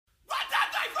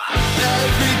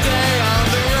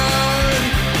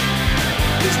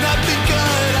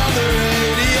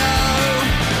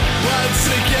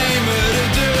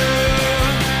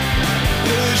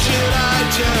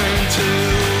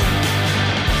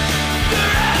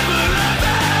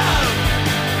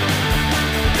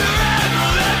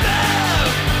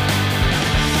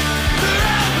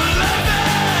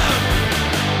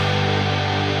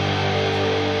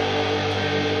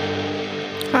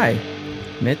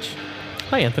Mitch,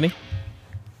 Hi, Anthony.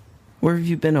 where have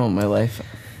you been all my life?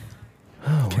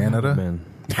 Canada? Man.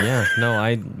 Yeah, no,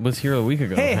 I was here a week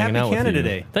ago. Hey, hanging happy out with Canada you.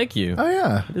 Day. Thank you. Oh,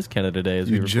 yeah. It is Canada Day as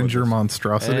we You record ginger this.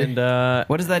 monstrosity. And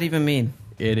What does that even mean?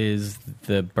 it is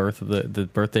the birth of the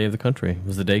birthday of the country. It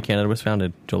was the day Canada was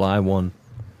founded, July 1.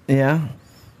 Yeah.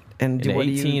 And In what do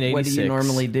you 1886.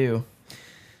 normally do?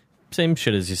 Same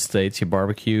shit as the States. You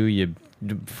barbecue, you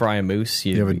fry a moose.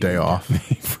 you have a day off.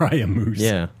 Fry a moose.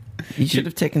 Yeah. You should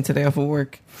have taken today off of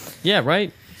work. Yeah,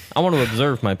 right? I want to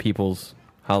observe my people's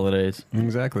holidays.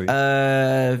 Exactly.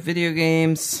 Video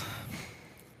games.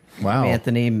 Wow. I'm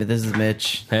Anthony. This is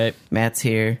Mitch. Hey. Matt's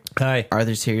here. Hi.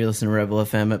 Arthur's here. You listen to Rebel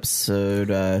FM episode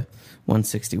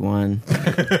 161.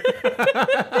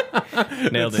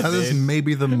 Nailed it, That is dude.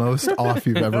 maybe the most off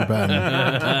you've ever been.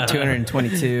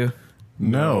 222.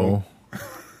 No.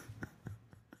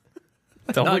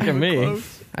 Don't look at me. Wait,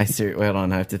 hold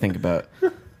on. I have to think about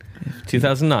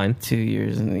 2009. 2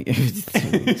 years in a year.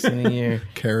 2 weeks in a year.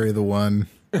 Carry the one.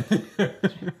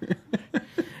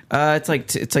 It's like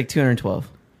 212.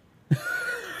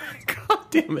 God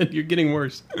damn it, you're getting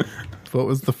worse. What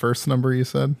was the first number you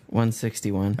said?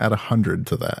 161. Add 100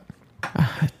 to that.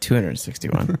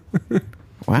 261.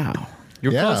 Wow.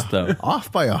 You're close, though.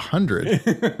 Off by 100.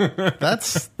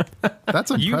 That's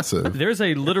impressive. There's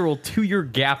a literal 2-year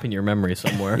gap in your memory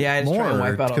somewhere. Yeah, I just try and More,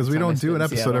 wipe out all because the we time I don't do spent an in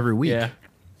episode Seattle. every week. Yeah.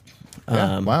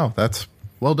 Yeah. Wow, that's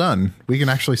well done. We can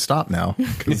actually stop now,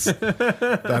 because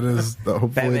that is hopefully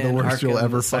Batman the worst Arkham you'll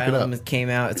ever fuck it Asylum up. came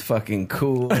out. It's fucking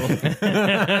cool. No,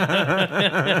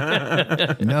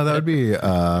 that would be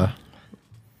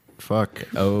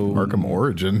Arkham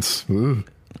Origins. Ooh.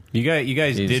 You guys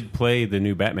Jeez. did play the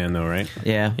new Batman, though, right?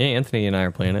 Yeah. Yeah, Anthony and I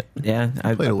are playing it. Yeah.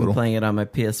 I've Played a been little. playing it on my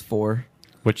PS4.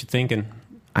 What you thinking?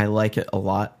 I like it a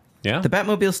lot. Yeah? The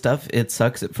Batmobile stuff, it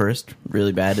sucks at first.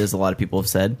 Really bad, as a lot of people have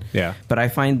said. Yeah. But I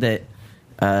find that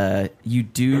you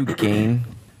do gain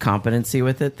competency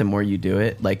with it the more you do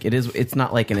it. Like, it's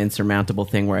not like an insurmountable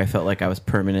thing where I felt like I was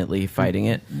permanently fighting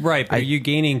it. Right, but are you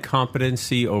gaining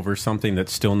competency over something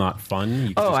that's still not fun?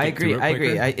 You can Oh, just I get through agree. it I agree.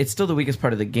 quicker? It's still the weakest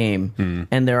part of the game,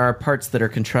 and there are parts that are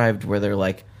contrived where they're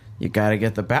like, you got to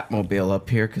get the Batmobile up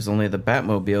here because only the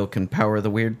Batmobile can power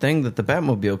the weird thing that the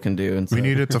Batmobile can do. And so, We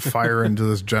need it to fire into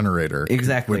this generator.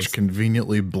 Exactly. Which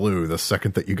conveniently blew the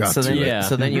second that you got so to then, it. Yeah.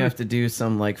 so then you have to do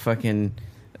some like fucking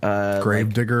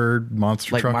Gravedigger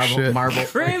monster like truck shit. marble.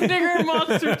 Gravedigger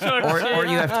monster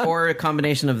truck. Or a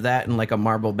combination of that and like a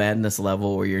Marble Madness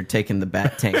level where you're taking the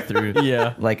Bat Tank through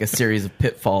Yeah. like a series of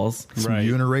pitfalls. Some Right.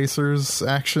 Uniracers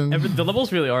action. The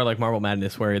levels really are like Marble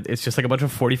Madness, where it's just like a bunch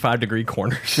of 45-degree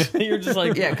corners. You're just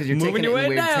like, Yeah, 'cause you're moving taking your it in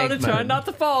way weird down tank and trying mode. not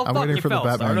to fall. I'm Fuck, waiting you for the fell.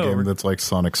 Batman Start game over. that's like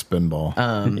Sonic Spinball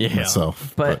Yeah.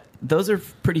 itself. But those are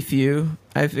pretty few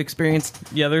I've experienced.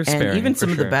 Yeah, they're And sparing, even for some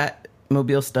of the sure.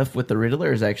 Batmobile stuff with the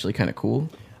Riddler is actually kind of cool.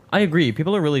 I agree.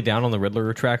 People are really down on the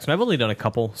Riddler tracks, and I've only done a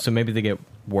couple, so maybe they get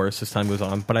worse as time goes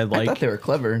on. But I I thought they were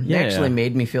clever. Yeah. They actually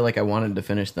made me feel like I wanted to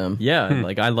finish them. yeah,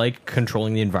 like I like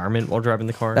controlling the environment while driving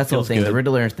the car. That's the whole Feels thing. good. The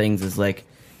Riddler things is like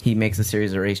he makes a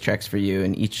series of racetracks for you,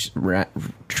 and each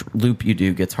loop you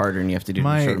do gets harder, and you have to do it in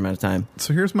a short amount of time.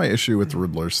 So here's my issue with the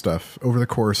Riddler stuff over the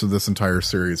course of this entire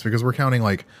series, because we're counting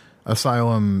like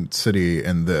Asylum City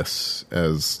and this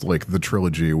as like the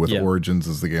trilogy, with Yeah. Origins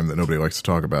as the game that nobody likes to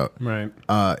talk about. Right.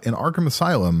 In Arkham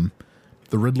Asylum,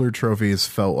 the Riddler trophies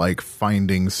felt like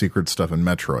finding secret stuff in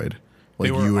Metroid. Like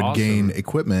They were you would awesome. gain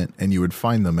equipment and you would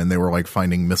find them, and they were like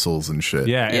finding missiles and shit.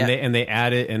 Yeah, Yeah. and they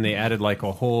added like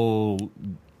a whole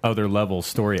other level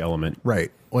story element.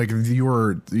 Right. Like you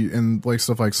were and like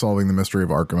stuff like solving the mystery of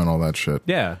Arkham and all that shit.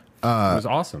 Yeah. It was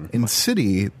awesome. In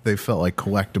City, they felt like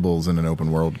collectibles in an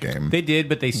open world game. They did,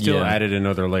 but they still Yeah. added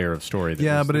another layer of story. That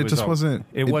Yeah, was- but it just all- wasn't-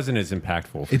 It wasn't as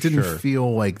impactful. For It didn't sure.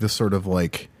 feel like the sort of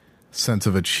like sense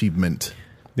of achievement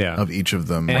yeah. of each of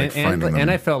them, and, like finding them. and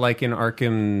I felt like in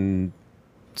Arkham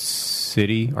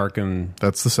City, Arkham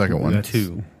That's the second one.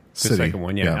 2, the City, second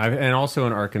one, yeah. yeah. And also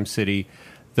in Arkham City,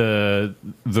 the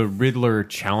Riddler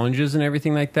challenges and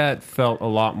everything like that felt a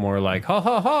lot more like, ha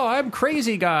ha ha, I'm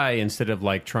crazy guy, instead of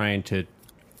like trying to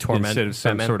Torment instead of some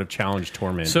Batman. sort of challenge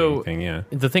torment So thing, yeah.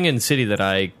 the thing in City that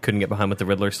I couldn't get behind with the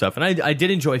Riddler stuff, and I did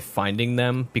enjoy finding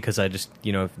them because I just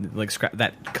like scrap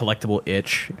that collectible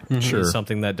itch Sure. is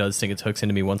something that does sink its hooks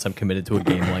into me once I'm committed to a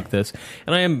game like this,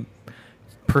 and I am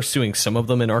pursuing some of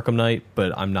them in Arkham Knight,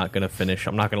 but I'm not going to finish.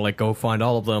 I'm not going to like go find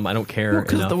all of them. I don't care.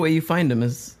 Because the way you find them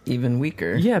is even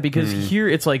weaker. Yeah, because here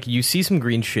it's like you see some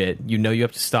green shit, you know you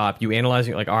have to stop, you analyze it,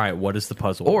 you're like, all right, what is the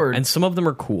puzzle? And some of them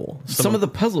are cool. Some of the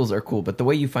puzzles are cool, but the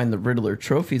way you find the Riddler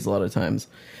trophies a lot of times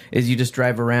is you just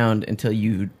drive around until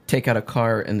you take out a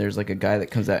car and there's like a guy that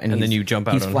comes out and then you jump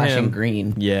out he's on flashing him.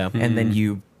 green. Yeah. And then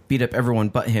you beat up everyone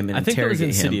but him and I think that was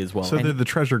interrogate in him. City as well. So they're the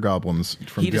treasure goblins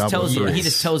from He just Diablo tells you. 3. He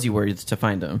just tells you where to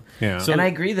find them. Yeah. So- And I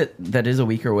agree that is a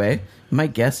weaker way. My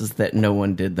guess is that no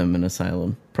one did them in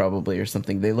Asylum, probably, or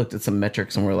something. They looked at some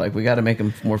metrics and were like, "We got to make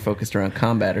them more focused around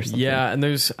combat or something." Yeah,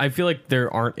 and I feel like there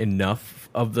aren't enough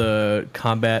of the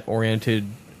combat-oriented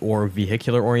or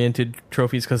vehicular-oriented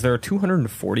trophies because there are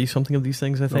 240 something of these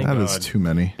things, I think. That is too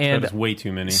many. And That is way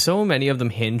too many. so many of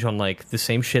them hinge on like the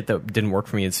same shit that didn't work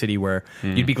for me in City, where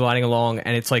you'd be gliding along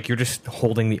and it's like you're just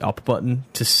holding the up button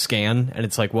to scan, and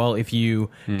it's like, well, if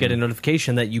you get a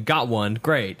notification that you got one,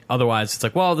 great. Otherwise, it's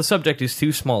like, well, the subject is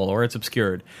too small or it's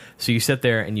obscured. So you sit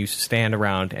there and you stand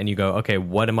around and you go, okay,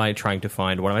 what am I trying to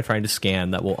find? What am I trying to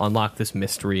scan that will unlock this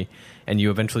mystery? And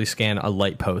you eventually scan a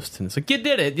light post, and it's like, you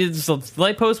did it. It's a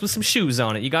light post with some shoes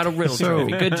on it. You got a riddle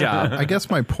trophy. Good job. I guess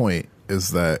my point is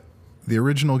that the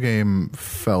original game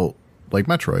felt like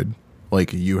Metroid.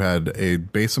 Like, you had a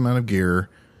base amount of gear.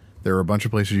 There were a bunch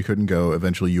of places you couldn't go.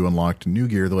 Eventually, you unlocked new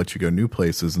gear that let you go new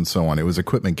places and so on. It was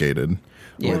equipment gated,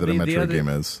 the way that a Metroid game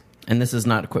is. And this is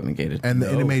not equipment gated. And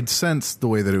it made sense the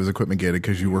way that it was equipment gated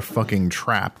because you were fucking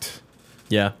trapped.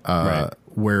 Yeah. Right.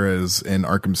 Whereas in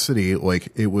Arkham City, like,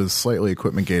 it was slightly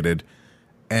equipment gated,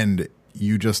 and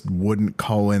you just wouldn't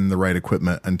call in the right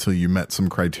equipment until you met some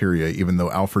criteria, even though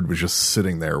Alfred was just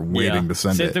sitting there waiting to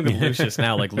send Same it. thing with Lucius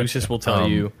now. Like, Lucius will tell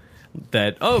you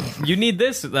that, oh, you need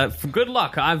this. Good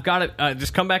luck. I've got it.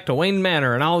 Just come back to Wayne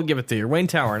Manor, and I'll give it to you. Wayne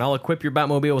Tower, and I'll equip your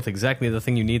Batmobile with exactly the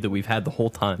thing you need that we've had the whole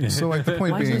time. So, like, the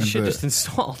point Why being is that shit that just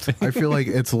installed? I feel like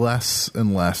it's less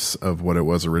and less of what it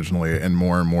was originally, and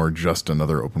more just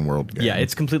another open world game. Yeah,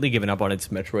 it's completely given up on its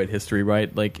Metroid history,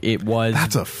 right? Like, it was...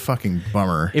 That's a fucking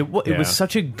bummer. It was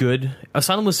such a good...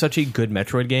 Asylum was such a good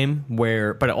Metroid game,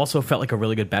 but it also felt like a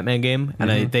really good Batman game,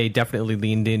 and they definitely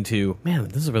leaned into, man,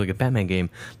 this is a really good Batman game.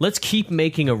 Let's keep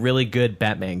making a really good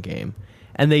Batman game.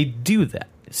 And they do that.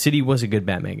 City was a good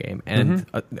Batman game, and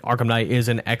Arkham Knight is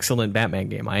an excellent Batman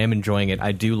game. I am enjoying it.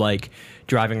 I do like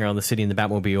driving around the city in the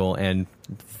Batmobile and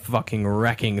fucking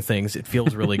wrecking things. It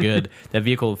feels really good. That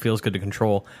vehicle feels good to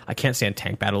control. I can't stand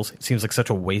tank battles. It seems like such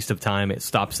a waste of time. It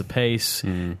stops the pace.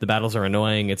 The battles are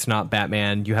annoying. It's not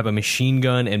Batman. You have a machine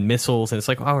gun and missiles, and it's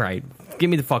like, all right, get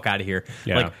me the fuck out of here.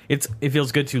 Yeah. Like, it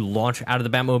feels good to launch out of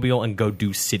the Batmobile and go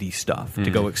do city stuff, to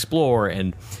go explore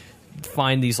and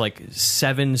find these like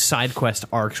 7 side quest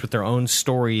arcs with their own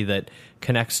story that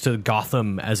connects to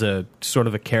Gotham as a sort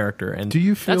of a character. And Do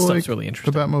you feel that like stuff's really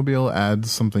interesting. the Batmobile adds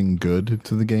something good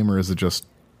to the game, or is it just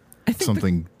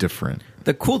something different?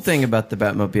 The cool thing about the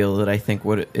Batmobile that I think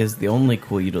what is the only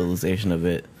cool utilization of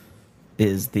it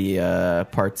is the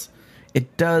parts.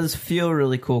 It does feel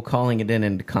really cool calling it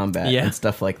into combat and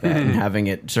stuff like that, and having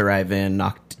it drive in,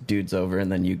 knock dudes over, and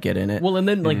then you get in it. Well, and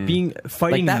then like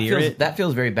fighting like that near feels, it. That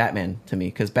feels very Batman to me,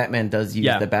 because Batman does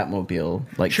use the Batmobile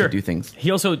to do things.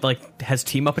 He also like has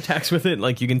team up attacks with it.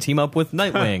 Like you can team up with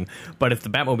Nightwing, but if the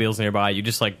Batmobile's nearby, you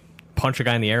just like punch a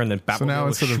guy in the air and then Batmobile So now will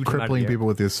instead shoot of him out crippling the air. people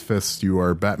with his fists, you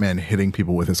are Batman hitting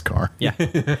people with his car. Yeah,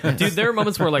 dude, there are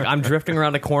moments where like I'm drifting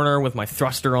around a corner with my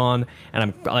thruster on, and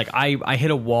I'm like I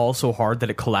hit a wall so hard that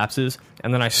it collapses,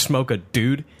 and then I smoke a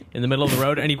dude in the middle of the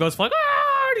road, and he goes like, ah!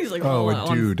 And he's like, Oh,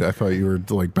 a dude! I thought you were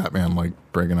like Batman, like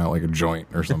breaking out like a joint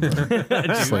or something.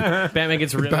 Just like Batman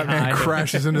gets really Batman high.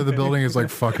 crashes into the building. Is like,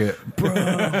 fuck it. Bro,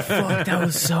 fuck, that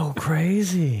was so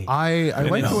crazy. I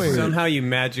like the way Somehow you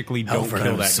magically don't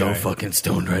kill that guy. fucking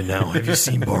stoned right now. Have you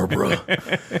seen Barbara?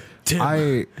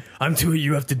 Tim, I'm too.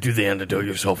 You have to do the antidote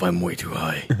yourself. I'm way too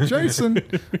high. Jason.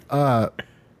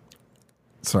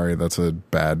 Sorry, that's a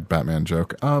bad Batman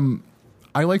joke.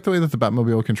 I like the way that the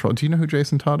Batmobile control. Do you know who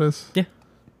Jason Todd is? Yeah.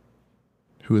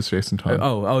 Who is Jason Todd?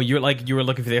 You were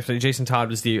looking for the explanation. Jason Todd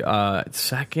was the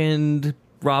second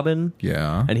Robin.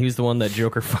 Yeah. And he was the one that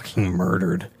Joker fucking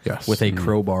murdered. Yes. With a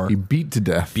crowbar. He beat to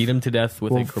death. Beat him to death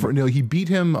with a crowbar. No, he beat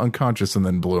him unconscious and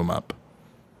then blew him up.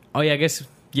 Oh yeah, I guess.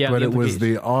 Yeah, But it was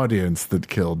the audience that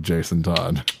killed Jason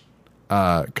Todd.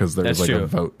 Because there was That's like true. a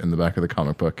vote in the back of the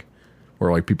comic book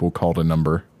where like people called a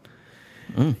number.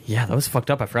 Yeah, that was fucked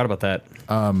up. I forgot about that.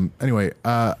 Anyway,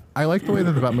 I like the way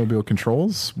that the Batmobile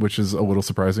controls, which is a little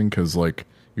surprising because like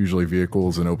usually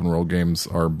vehicles in open world games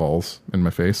are balls in my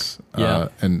face, Yeah.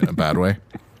 in a bad way.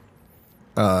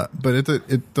 But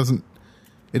it doesn't.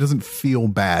 it doesn't feel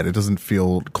bad. It doesn't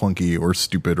feel clunky or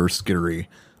stupid or scary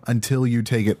until you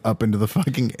take it up into the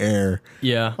fucking air.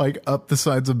 Yeah. Like up the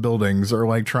sides of buildings or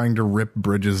like trying to rip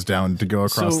bridges down to go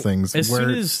across things. As where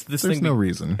soon as this there's thing no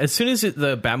reason. As soon as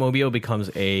the Batmobile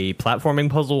becomes a platforming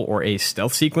puzzle or a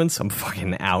stealth sequence, I'm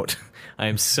fucking out. I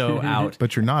am so out.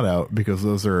 But you're not out because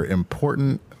those are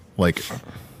important, like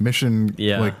mission,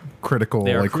 like critical,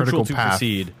 they are like critical to path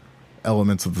proceed.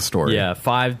 Elements of the story. Yeah,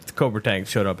 5 Cobra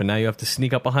tanks showed up, and now you have to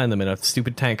sneak up behind them in a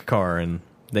stupid tank car, and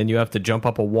then you have to jump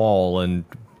up a wall and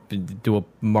do a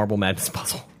Marble Madness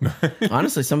puzzle.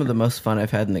 Honestly, some of the most fun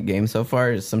I've had in the game so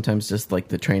far is sometimes just like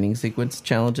the training sequence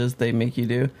challenges they make you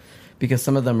do, because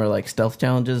some of them are like stealth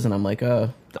challenges, and I'm like,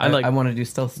 oh, I want to do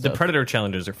stealth stuff. The Predator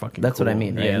challenges are fucking That's cool. what I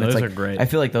mean. Right? Yeah, and those like, are great. I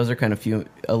feel like those are kind of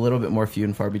a little bit more few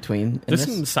and far between. There's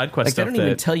some side quest like, stuff they don't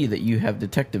even tell you that you have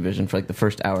detective vision for like the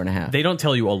first hour and a half. They don't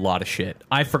tell you a lot of shit.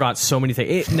 I forgot so many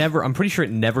things. I'm pretty sure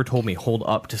it never told me hold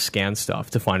up to scan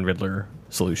stuff to find Riddler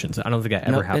solutions. I don't think that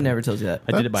ever happened. It never tells you that.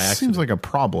 I did it by accident. Seems like a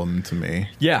problem to me.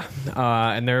 Yeah,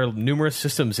 and there are numerous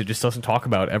systems it just doesn't talk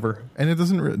about ever. And it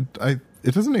doesn't.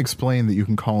 It doesn't explain that you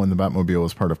can call in the Batmobile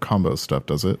as part of combo stuff,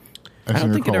 does it? I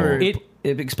don't think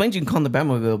it explains you can call in the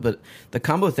Batmobile, but the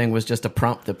combo thing was just a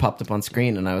prompt that popped up on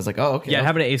screen, and I was like, oh, okay. Yeah, it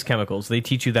happened at Ace Chemicals. They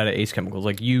teach you that at Ace Chemicals.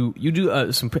 Like, you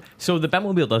do some... So the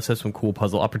Batmobile does have some cool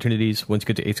puzzle opportunities once you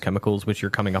get to Ace Chemicals, which you're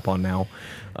coming up on now,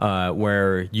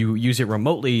 where you use it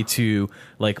remotely to,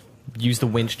 like, use the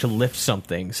winch to lift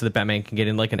something so that Batman can get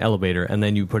in like an elevator, and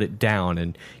then you put it down,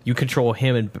 and you control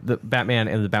him and the Batman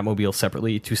and the Batmobile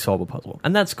separately to solve a puzzle.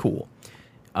 And that's cool.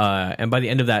 And by the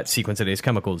end of that sequence at Ace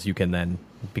Chemicals, you can then,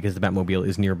 because the Batmobile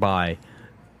is nearby,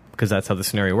 because that's how the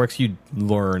scenario works, you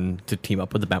learn to team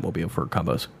up with the Batmobile for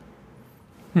combos.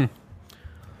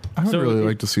 I would really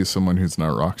like to see someone who's not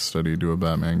Rocksteady do a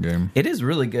Batman game. It is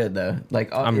really good, though.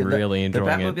 Like, I'm really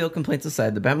enjoying it. The Batmobile complaints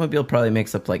aside, the Batmobile probably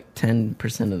makes up like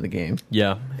 10% of the game.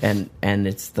 Yeah. And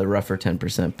it's the rougher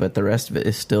 10%, but the rest of it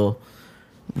is still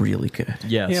really good.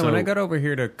 Yeah, so when I got over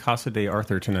here to Casa de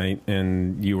Arthur tonight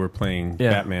and you were playing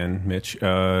Batman, Mitch,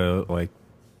 like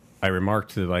I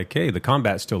remarked that, like, hey, the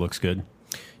combat still looks good.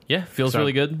 Yeah, feels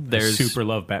really good. There's super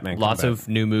love Batman lots combat. of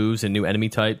new moves and new enemy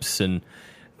types, and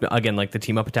again, like the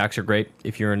team up attacks are great.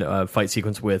 If you're in a fight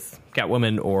sequence with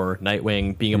Catwoman or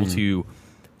Nightwing, being able to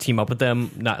team up with them,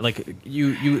 not like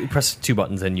you press 2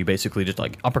 buttons and you basically just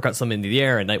like uppercut them into the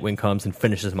air, and Nightwing comes and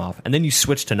finishes them off, and then you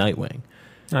switch to Nightwing.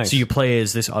 Nice. So you play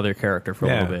as this other character for a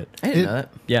little bit. I didn't know that.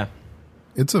 Yeah.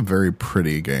 It's a very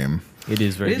pretty game. It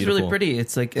is very beautiful. Really pretty.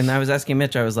 It's like, and I was asking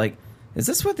Mitch, I was like, is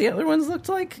this what the other ones looked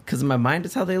like? Because in my mind,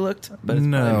 it's how they looked. But it's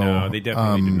no, they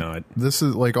definitely did not. This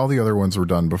is like all the other ones were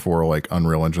done before, like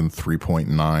Unreal Engine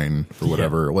 3.9 or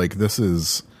whatever. Yeah. Like this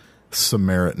is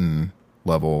Samaritan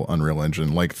level Unreal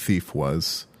Engine, like Thief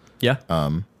was. Yeah.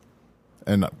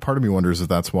 And part of me wonders if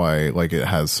that's why like it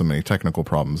has so many technical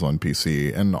problems on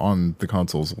PC and on the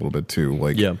consoles a little bit too.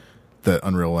 Like that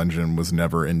Unreal Engine was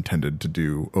never intended to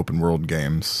do open world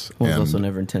games. Well, it was also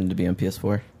never intended to be on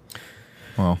PS4.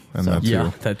 Well, and that too.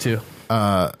 Yeah, that too.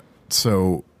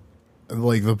 So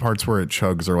like the parts where it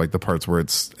chugs are like the parts where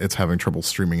it's having trouble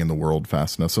streaming in the world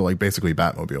fast enough. So like basically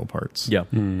Batmobile parts. Yeah.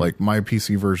 Like my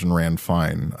PC version ran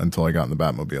fine until I got in the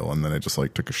Batmobile, and then it just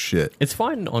like took a shit. It's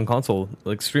fine on console.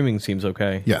 Like streaming seems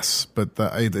okay. Yes, but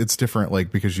it's different,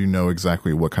 like because you know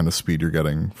exactly what kind of speed you're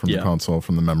getting from the console,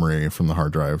 from the memory, from the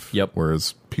hard drive. Yep.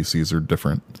 Whereas PCs are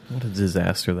different. What a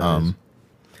disaster that is.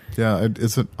 Yeah.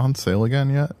 Is it on sale again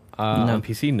yet? No. On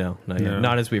PC, no, not yet.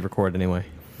 Not as we record anyway.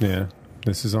 Yeah.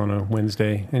 This is on a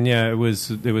Wednesday, and it was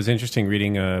interesting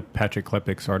reading Patrick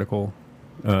Klepek's article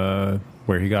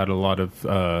where he got a lot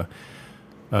of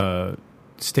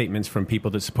statements from people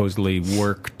that supposedly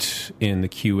worked in the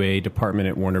QA department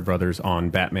at Warner Brothers on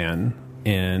Batman,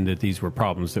 and that these were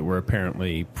problems that were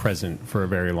apparently present for a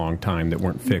very long time that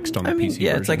weren't fixed on the PC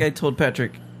version. It's like I told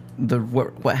Patrick,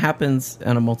 what happens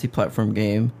on a multi-platform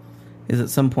game is at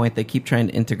some point they keep trying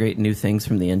to integrate new things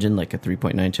from the engine, like a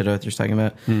 3.9 Shadow that you're talking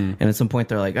about. And at some point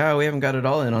they're like, oh, we haven't got it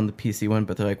all in on the PC one,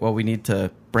 but they're like, well, we need to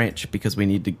branch because we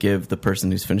need to give the person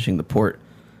who's finishing the port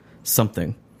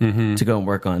something to go and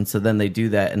work on. So then they do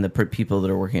that, and the people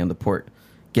that are working on the port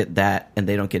get that, and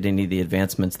they don't get any of the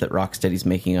advancements that Rocksteady's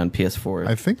making on PS4.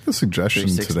 I think the suggestion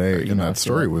today in that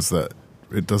story was that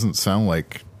it doesn't sound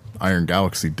like Iron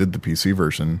Galaxy did the PC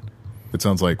version. It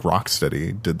sounds like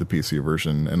Rocksteady did the PC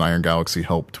version, and Iron Galaxy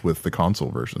helped with the console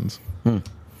versions.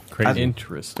 Crazy.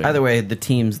 Interesting. Either way, the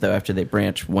teams, though, after they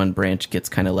branch, one branch gets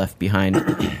kind of left behind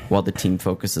while the team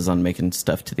focuses on making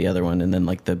stuff to the other one, and then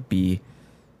like the B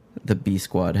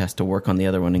squad has to work on the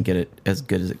other one and get it as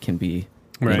good as it can be.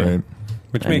 Right.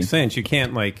 Which makes sense. You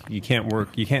can't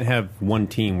have one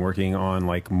team working on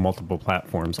like multiple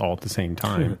platforms all at the same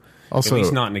time. Also, at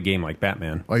least not in a game like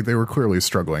Batman. Like they were clearly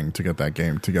struggling to get that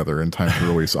game together in time to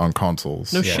release on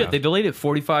consoles. No shit, they delayed it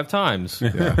 45 times.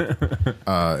 Yeah.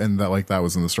 And that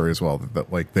was in the story as well.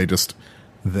 That like they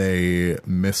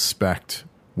misspec'd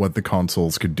what the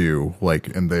consoles could do,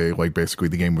 and they basically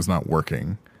the game was not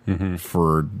working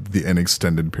for an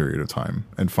extended period of time,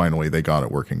 and finally they got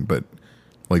it working. But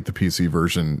like the PC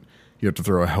version, you have to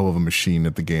throw a hell of a machine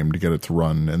at the game to get it to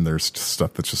run, and there's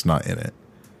stuff that's just not in it.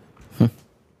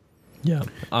 Yeah,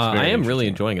 I am really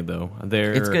enjoying it though.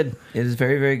 It's good. It is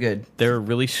very, very good. There are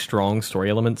really strong story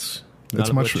elements.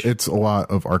 It's a lot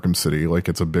of Arkham City. Like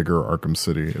it's a bigger Arkham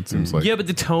City. It seems like. Yeah, but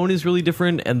the tone is really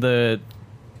different, and the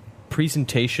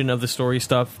presentation of the story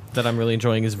stuff that I'm really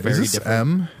enjoying is very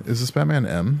different. Is this Batman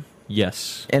M?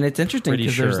 Yes, and it's interesting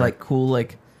because there's like cool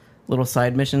little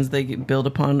side missions they build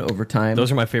upon over time.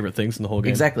 Those are my favorite things in the whole game.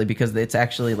 Exactly, because it's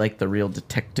actually like the real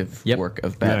detective work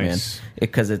of Batman.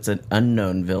 Because it's an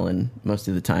unknown villain most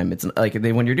of the time. It's like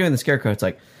when you're doing the Scarecrow, it's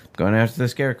like going after the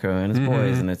Scarecrow and his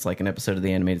boys, and it's like an episode of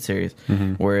the animated series.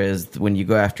 Whereas when you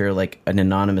go after like an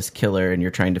anonymous killer and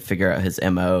you're trying to figure out his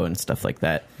MO and stuff like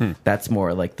that, that's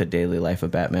more like the daily life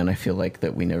of Batman. I feel like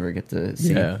that we never get to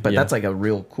see. But that's like a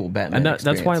real cool Batman and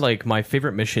that's why like my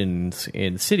favorite missions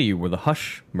in City were the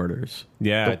Hush murders.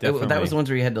 Yeah, definitely. That was the ones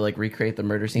where you had to like recreate the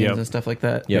murder scenes and stuff like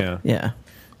that. Yeah.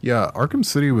 Arkham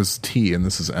City was T and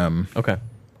this is M. Okay.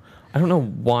 I don't know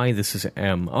why this is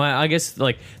M. I guess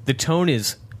like the tone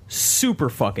is super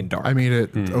fucking dark. I mean,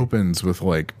 it opens with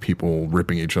like people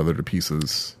ripping each other to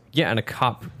pieces. Yeah, and a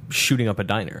cop shooting up a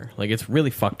diner. Like it's really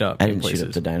fucked up. I didn't shoot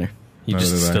up the diner. You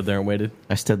just stood there and waited.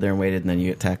 I stood there and waited, and then you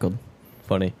get tackled.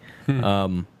 Funny.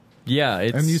 Yeah,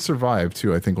 and you survive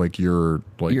too. I think like you're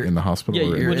in the hospital.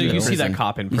 Yeah, or you see that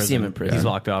cop in prison. You see him in prison. He's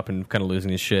locked up and kind of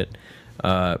losing his shit.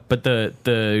 But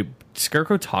the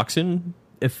Scarecrow toxin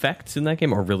effects in that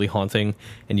game are really haunting,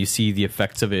 and you see the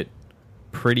effects of it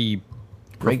pretty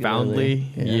profoundly,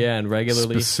 and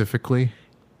regularly. Specifically,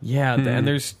 and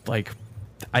there's like,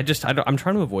 I'm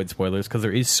trying to avoid spoilers because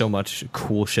there is so much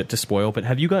cool shit to spoil. But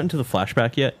have you gotten to the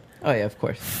flashback yet? Oh yeah, of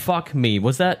course. Fuck me,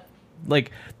 was that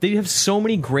like they have so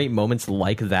many great moments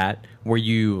like that where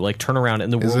you like turn around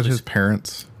and the world is it his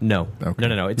parents? No, okay.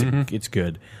 no. It's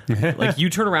good. Like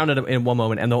you turn around in one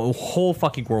moment and the whole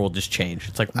fucking world just changed.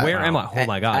 It's like, where am I? Oh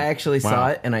my god! I actually saw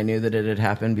it and I knew that it had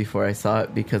happened before I saw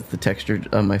it because the texture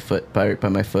on my foot by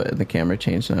my foot and the camera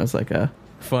changed and I was like,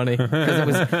 funny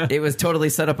because it was totally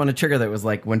set up on a trigger that was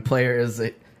like when player is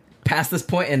past this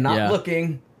point and not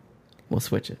looking, we'll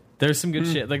switch it. There's some good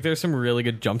shit. Like there's some really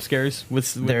good jump scares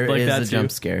with there like is that a too.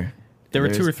 Jump scare. There were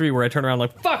 2 or 3 where I turned around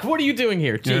like, fuck, what are you doing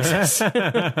here? Jesus.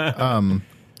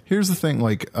 Here's the thing,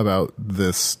 like, about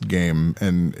this game,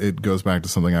 and it goes back to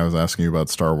something I was asking you about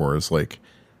Star Wars. Like,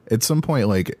 at some point,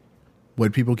 like,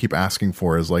 what people keep asking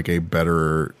for is, like, a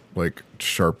better, like,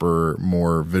 sharper,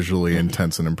 more visually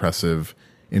intense and impressive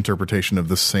interpretation of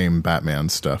the same Batman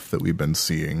stuff that we've been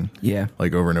seeing. Yeah.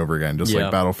 Like, over and over again. Just like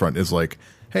Battlefront is like,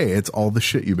 hey, it's all the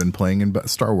shit you've been playing in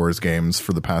Star Wars games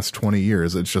for the past 20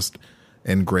 years. It's just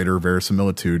in greater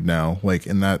verisimilitude now. Like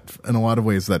in a lot of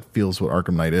ways that feels what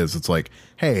Arkham Knight is. It's like,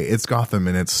 hey, it's Gotham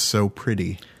and it's so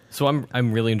pretty. So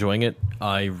I'm really enjoying it.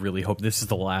 I really hope this is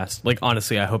the last, like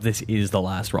honestly, I hope this is the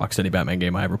last Rocksteady Batman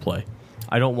game I ever play.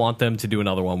 I don't want them to do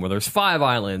another one where there's 5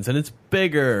 islands and it's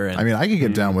bigger. And, I mean, I could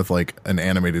get down with like an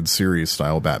animated series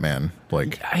style Batman.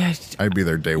 Like I'd be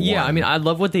there day one. Yeah, I mean, I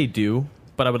love what they do,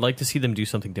 but I would like to see them do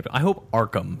something different. I hope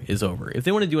Arkham is over. If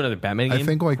they want to do another Batman game, I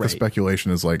think like the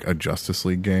speculation is like a Justice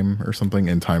League game or something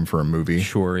in time for a movie.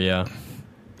 Sure, yeah.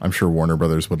 I'm sure Warner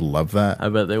Brothers would love that. I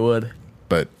bet they would.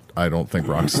 But I don't think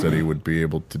Rocksteady would be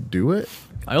able to do it.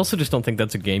 I also just don't think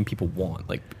that's a game people want.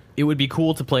 Like, it would be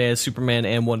cool to play as Superman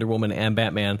and Wonder Woman and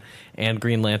Batman and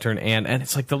Green Lantern and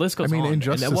it's like the list goes on.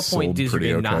 Injustice and at what point does your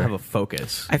game not have a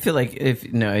focus? I feel like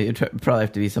it'd probably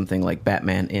have to be something like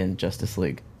Batman in Justice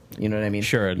League. You know what I mean?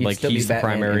 Sure, You'd like still he's be the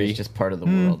Batman primary, and he's just part of the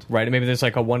world, right? Maybe there's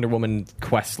like a Wonder Woman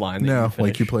quest line. No,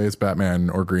 like you play as Batman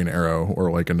or Green Arrow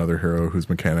or like another hero whose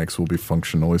mechanics will be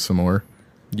functionally similar.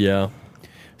 Yeah.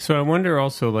 So I wonder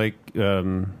also, like,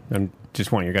 I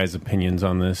just want your guys' opinions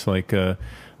on this. Like, I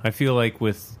feel like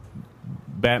with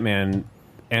Batman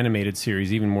animated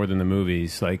series, even more than the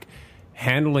movies, like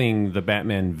handling the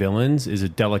Batman villains is a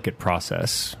delicate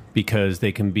process because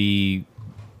they can be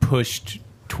pushed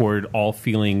toward all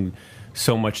feeling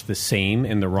so much the same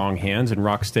in the wrong hands, and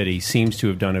Rocksteady seems to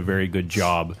have done a very good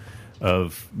job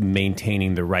of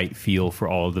maintaining the right feel for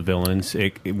all of the villains,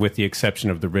 with the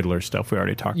exception of the Riddler stuff we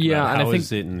already talked about. Yeah, and How I think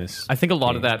is it in this? I think a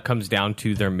lot of game? that comes down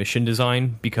to their mission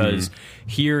design, because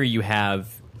here you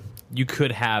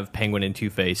could have Penguin and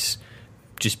Two-Face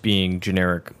just being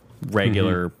generic,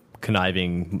 regular,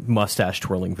 conniving,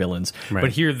 mustache-twirling villains. Right. But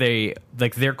here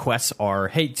their quests are,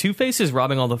 hey, Two-Face is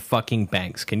robbing all the fucking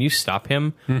banks. Can you stop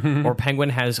him? Or Penguin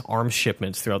has arms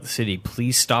shipments throughout the city.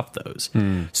 Please stop those.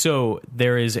 So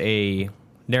there is a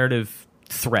narrative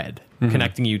thread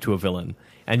connecting you to a villain,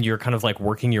 and you're kind of like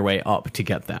working your way up to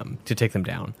get them, to take them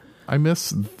down. I miss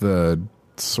the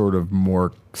sort of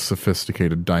more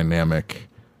sophisticated dynamic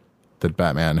that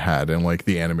Batman had in like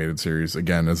the animated series,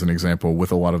 again as an example,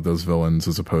 with a lot of those villains,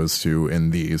 as opposed to in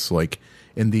these. Like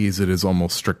in these, it is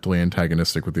almost strictly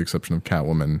antagonistic with the exception of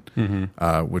Catwoman,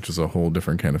 which is a whole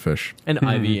different can of fish. And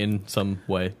Ivy in some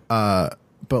way. But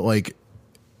like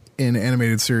in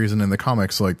animated series and in the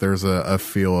comics, like there's a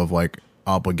feel of like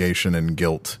obligation and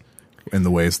guilt in the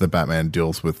ways that Batman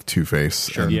deals with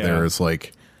Two-Face. And there is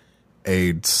like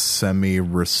a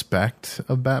semi-respect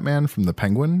of Batman from the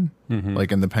Penguin.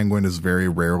 Like, and the Penguin is very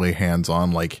rarely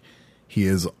hands-on. Like, he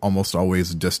is almost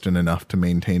always distant enough to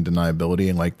maintain deniability,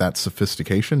 and like that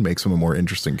sophistication makes him a more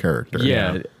interesting character.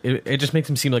 Yeah, it just makes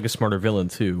him seem like a smarter villain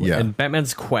too. Yeah. And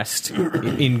Batman's quest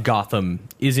in Gotham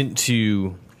isn't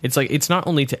to... It's like, it's not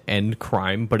only to end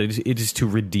crime, but it is to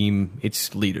redeem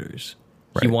its leaders.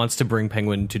 Right. He wants to bring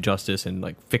Penguin to justice and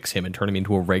like fix him and turn him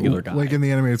into a regular guy. Like in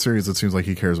the animated series, it seems like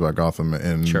he cares about Gotham.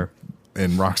 In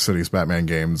Rocksteady's Batman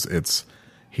games,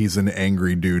 he's an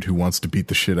angry dude who wants to beat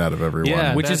the shit out of everyone.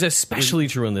 Yeah, which is especially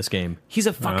true in this game. He's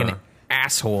a fucking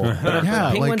asshole. But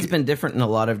Penguin's been different in a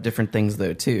lot of different things,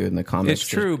 though, too, in the comics. It's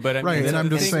true, but I mean, and I'm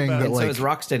just saying that, like, so is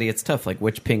Rocksteady. It's tough. Like,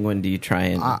 which Penguin do you try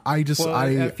and? I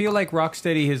feel like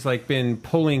Rocksteady has like been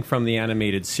pulling from the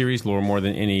animated series lore more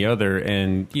than any other,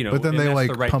 and but then they that's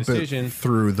like the right pump decision. it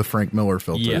through the Frank Miller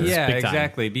filter. Yeah, big time.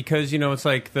 exactly. Because it's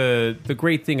like the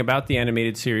great thing about the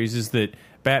animated series is that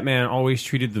Batman always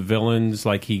treated the villains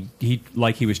like he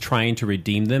was trying to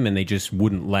redeem them, and they just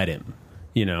wouldn't let him.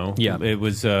 It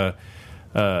was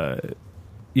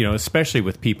especially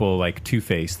with people like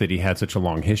Two-Face that he had such a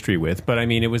long history with. But I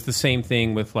mean, it was the same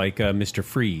thing with like Mr.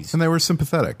 Freeze, And they were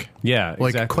sympathetic. Yeah,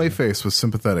 like exactly. Clayface was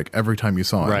sympathetic every time you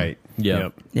saw him. Right. Yeah.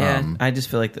 Yep. Yeah, I just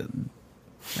feel like that.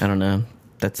 I don't know.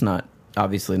 That's not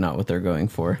obviously not what they're going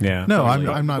for. Yeah. No, totally.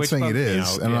 I'm not Which saying it bumps me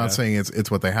is. out, I'm not saying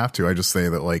it's what they have to. I just say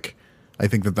that like I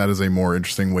think that is a more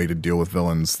interesting way to deal with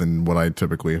villains than what I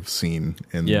typically have seen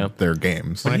in their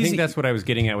games. Well, I think that's what I was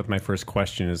getting at with my first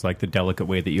question, is like the delicate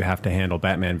way that you have to handle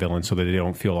Batman villains so that they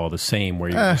don't feel all the same,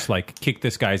 where you just like kick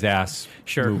this guy's ass,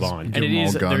 move on. And Give them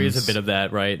all there is guns. a bit of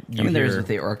that, right? There's with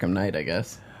the Arkham Knight, I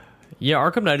guess. Yeah,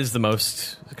 Arkham Knight is the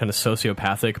most kind of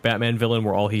sociopathic Batman villain,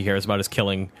 where all he cares about is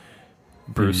killing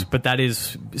Bruce. But that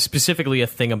is specifically a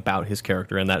thing about his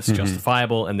character, and that's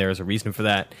justifiable, and there's a reason for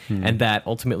that. And that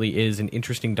ultimately is an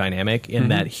interesting dynamic in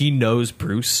that he knows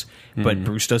Bruce, but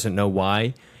Bruce doesn't know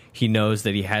why. He knows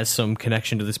that he has some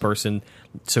connection to this person,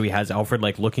 so he has Alfred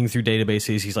like looking through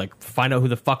databases. He's like, find out who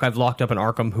the fuck I've locked up in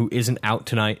Arkham who isn't out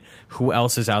tonight, who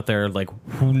else is out there, like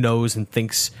who knows and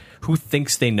who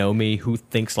thinks they know me, who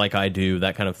thinks like I do,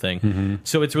 that kind of thing.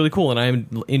 So it's really cool, and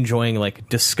I'm enjoying like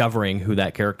discovering who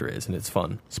that character is, and it's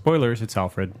fun. Spoilers, it's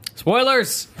Alfred.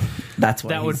 Spoilers! That's why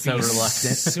That would he's so be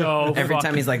reluctant. so Every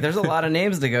time he's like, "There's a lot of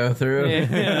names to go through."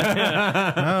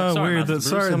 Oh, Sorry, weird. Master Bruce,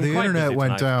 Sorry, I'm the quite internet busy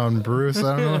went tonight. down, Bruce.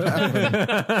 I don't know what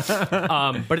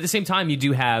happened. But at the same time, you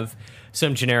do have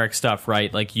some generic stuff,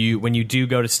 right? Like when you do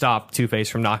go to stop Two-Face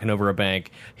from knocking over a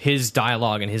bank, his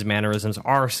dialogue and his mannerisms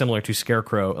are similar to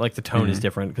Scarecrow. Like the tone is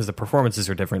different because the performances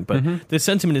are different, but the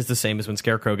sentiment is the same as when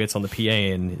Scarecrow gets on the PA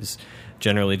and is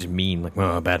generally just mean, like,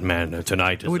 "Oh, Batman,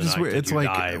 tonight is Which the is night weird. that It's you like,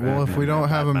 die, well, if we Batman, don't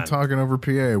have him Batman." talking over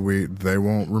PA, they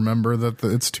won't remember that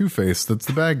it's Two-Face that's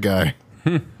the bad guy.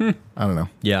 I don't know.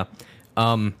 Yeah.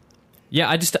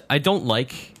 I don't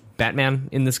like Batman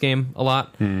in this game a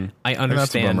lot. I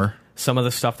understand bummer. some of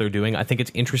the stuff they're doing. I think it's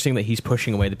interesting that he's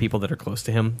pushing away the people that are close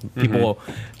to him. People,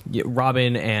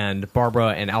 Robin and Barbara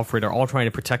and Alfred are all trying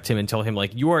to protect him and tell him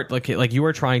like you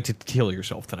are trying to kill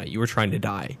yourself tonight. You are trying to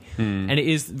die. And it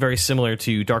is very similar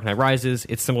to Dark Knight Rises.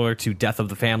 It's similar to Death of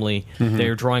the Family.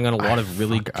 They're drawing on a lot of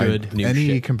really good new Any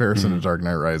shit. comparison to Dark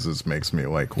Knight Rises makes me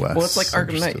like less. Well, it's like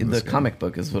Arkham interested Knight. in The this game. comic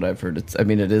book is what I've heard.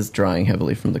 It is drawing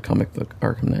heavily from the comic book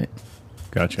Arkham Knight.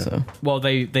 Gotcha. So, Well,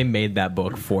 they made that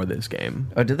book for this game.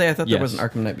 oh, did they? I thought there was Yes. an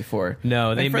Arkham Knight before. No,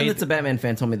 My they friend made- that's a Batman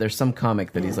fan told me there's some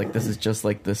comic that he's like, this is just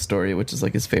like this story, which is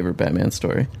like his favorite Batman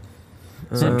story.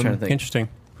 So I'm trying to think. Interesting.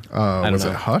 don't Was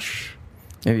know. it Hush?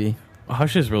 Maybe.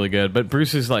 Hush is really good, but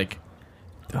Bruce is like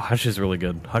Hush is really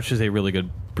good. Hush is a really good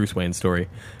Bruce Wayne story.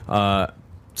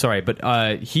 Sorry,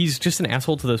 but he's just an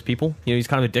asshole to those people. You know, he's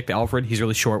kind of a dick to Alfred. He's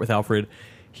really short with Alfred.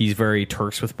 He's very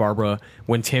terse with Barbara.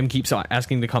 When Tim keeps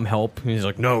asking to come help, he's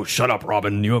like, "No, shut up,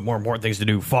 Robin. You have more important things to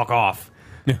do. Fuck off."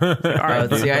 See, I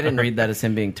didn't read that as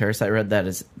him being terse. I read that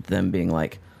as them being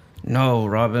like, "No,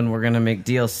 Robin, we're gonna make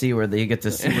DLC where you get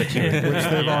to see what you," which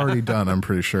they've already done. I'm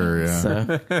pretty sure. Yeah.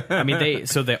 So, I mean,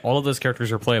 all of those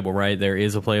characters are playable, right? There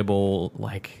is a playable,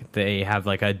 like, they have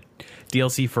like a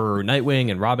DLC for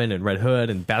Nightwing and Robin and Red Hood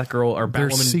and Batgirl or Batwoman.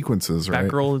 There's sequences, right?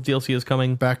 Batgirl DLC is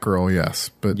coming. Batgirl,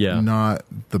 yes, but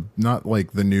not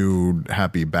like the new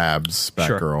Happy Babs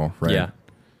Batgirl, right?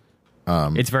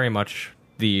 Yeah. It's very much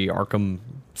the Arkham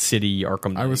City,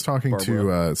 Arkham Knight. I was talking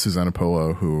to Susanna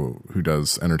Polo, who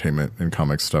does entertainment and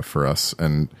comic stuff for us,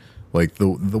 and like the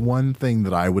one thing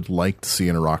that I would like to see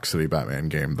in a Rocksteady Batman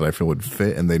game that I feel would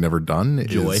fit, and they never done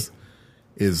is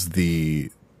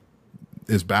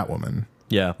Batwoman.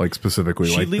 Yeah. Like specifically,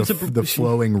 she like the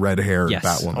flowing red hair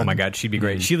Batwoman. Oh my God, she'd be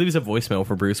great. She leaves a voicemail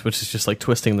for Bruce, which is just like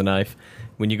twisting the knife.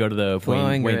 When you go to the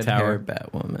flowing Wayne red Tower, hair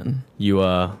Batwoman.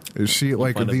 Is she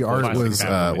like the art was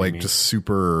like just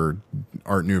super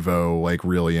Art Nouveau, like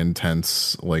really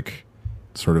intense, like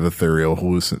sort of ethereal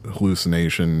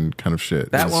hallucination kind of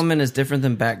shit. Batwoman is different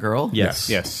than Batgirl?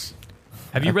 Yes.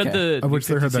 Have you read the of which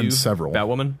there have been several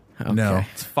Batwoman? Okay. No,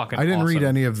 it's fucking. I didn't awesome.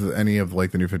 read any of like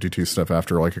the New 52 stuff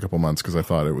after like a couple months because I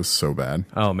thought it was so bad.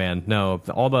 Oh man, no!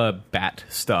 All the Bat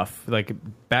stuff, like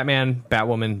Batman,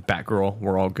 Batwoman, Batgirl,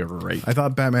 were all great. I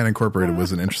thought Batman Incorporated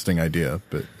was an interesting idea,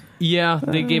 but yeah,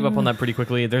 they gave up on that pretty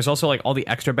quickly. There's also like all the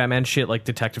extra Batman shit, like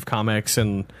Detective Comics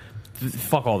and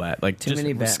fuck all that. Like too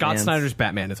many Batmans. Scott Snyder's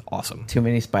Batman is awesome. Too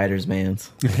many Spiders,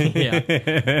 mans.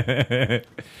 Yeah,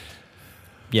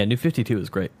 yeah. New 52 is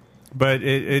great. But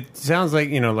it sounds like,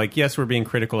 like, yes, we're being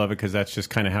critical of it because that's just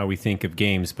kind of how we think of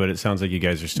games, but it sounds like you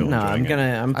guys are still enjoying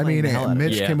it.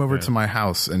 Mitch came over to my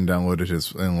house and downloaded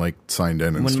his and like signed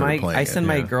in and started playing I send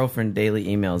my girlfriend daily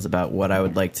emails about what I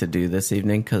would like to do this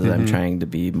evening because I'm trying to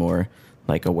be more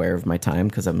like aware of my time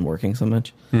because I'm working so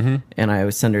much. And I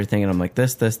always send her a thing and I'm like,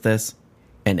 this.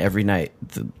 And every night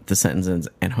the sentence ends,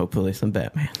 and hopefully some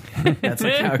Batman. That's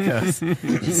like how it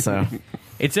goes. So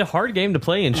it's a hard game to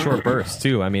play in short bursts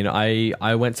too. I mean,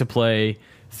 I went to play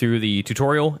through the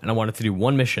tutorial and I wanted to do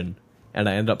one mission, and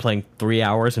I ended up playing 3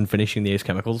 hours and finishing the Ace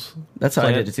Chemicals. That's how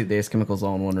I did it too. The Ace Chemicals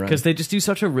all in one run because they just do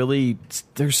such a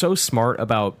they're so smart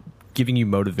about giving you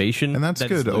motivation, and that's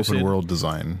good open world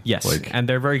design. Yes, and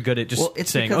they're very good at just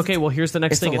saying, okay, well here's the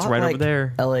next thing. It's right over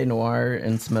there. LA Noire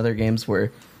and some other games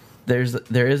where there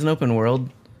is an open world,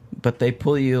 but they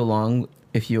pull you along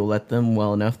if you let them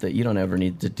well enough that you don't ever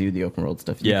need to do the open world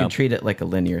stuff. You can treat it like a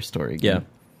linear story game. Yeah.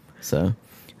 So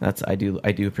I do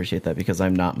appreciate that because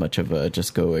I'm not much of a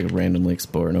just go randomly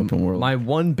explore an open world. My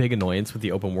one big annoyance with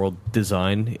the open world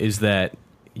design is that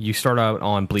you start out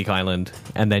on Bleak Island,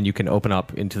 and then you can open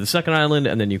up into the second island,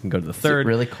 and then you can go to the third. Is it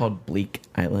really called Bleak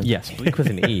Island? Yes, Bleak with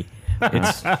an E.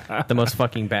 It's the most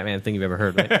fucking Batman thing you've ever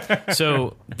heard, right?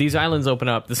 So these islands open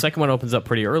up. The second one opens up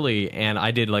pretty early, and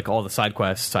I did like all the side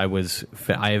quests. I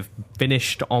have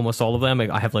finished almost all of them.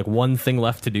 I have like one thing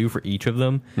left to do for each of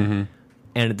them. And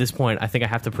at this point, I think I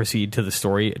have to proceed to the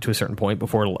story to a certain point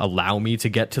before it'll allow me to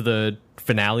get to the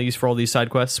finales for all these side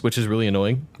quests, which is really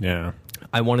annoying. Yeah.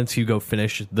 I wanted to go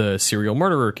finish the serial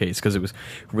murderer case because it was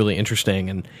really interesting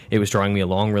and it was drawing me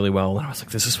along really well. And I was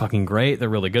like, this is fucking great. They're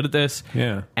really good at this.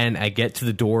 Yeah. And I get to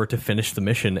the door to finish the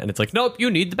mission, and it's like, nope, you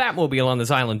need the Batmobile on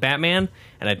this island, Batman.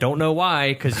 And I don't know why,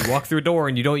 because you walk through a door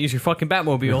and you don't use your fucking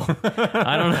Batmobile.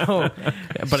 I don't know.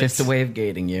 But it's just a way of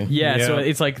gating you. Yeah, so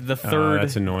it's like the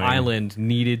third island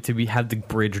needed to have the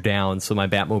bridge down so my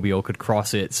Batmobile could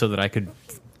cross it so that I could...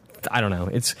 I don't know.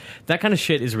 It's that kind of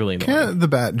shit is really annoying. Can't the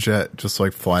Bat Jet just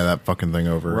like fly that fucking thing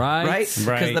over? Right.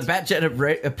 Because the Bat Jet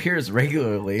appears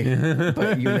regularly,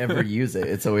 but you never use it.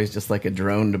 It's always just like a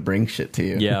drone to bring shit to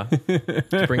you. Yeah,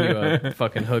 to bring you a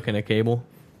fucking hook and a cable.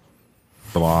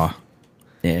 Blah.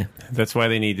 Yeah, that's why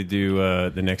they need to do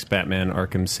the next Batman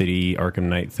Arkham City Arkham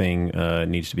Knight thing.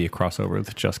 Needs to be a crossover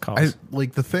with Just Cause.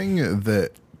 Like the thing that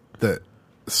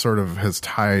sort of has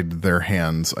tied their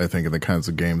hands, I think, in the kinds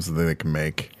of games that they can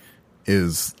make.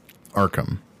 Is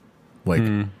Arkham like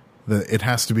it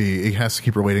has to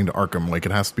keep relating to Arkham, like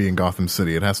it has to be in Gotham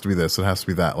City, it has to be this, it has to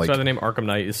be that. Like, so the name Arkham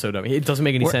Knight is so dumb. It doesn't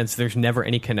make any sense. There's never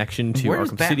any connection to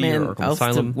Arkham City or Arkham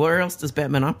Asylum. Where else does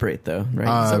Batman operate though?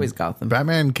 Right, it's always Gotham.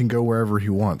 Batman can go wherever he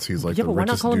wants. He's like the but why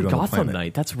not richest call him dude on the Gotham planet.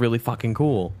 Knight? That's really fucking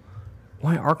cool.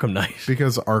 Why Arkham Knight?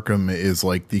 Because Arkham is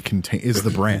like is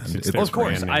the brand. It's Well, of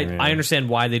course, brand name, I understand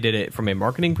why they did it from a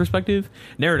marketing perspective.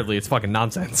 Narratively, it's fucking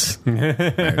nonsense.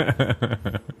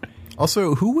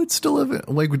 Also, who would still live in,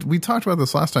 like we talked about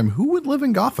this last time? Who would live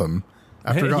in Gotham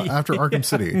after Arkham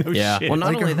City? Yeah. Well, not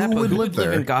Like, only who that, but would who live would live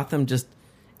there? in Gotham just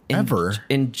Ever.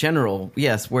 in general?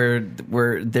 Yes, where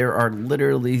there are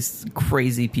literally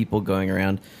crazy people going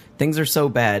around. Things are so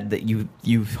bad that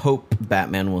you hope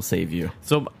Batman will save you.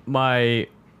 So my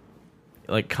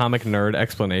comic nerd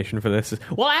explanation for this is,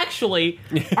 well, actually,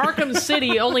 Arkham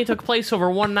City only took place over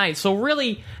one night, so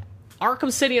really,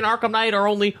 Arkham City and Arkham Knight are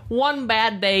only one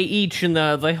bad day each in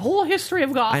the whole history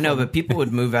of Gotham. I know, but people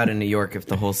would move out of New York if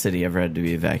the whole city ever had to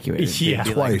be evacuated. Yeah. They'd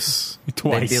be Twice.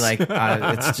 They'd be like,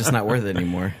 it's just not worth it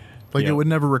anymore. Like it would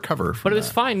never recover. But it was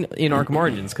fine in Arkham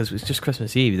Origins because it was just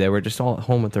Christmas Eve. They were just all at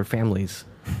home with their families.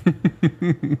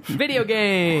 Video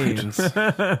games.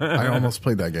 I almost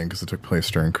played that game because it took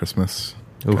place during Christmas.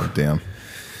 God damn.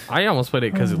 I almost played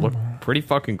it because it looked pretty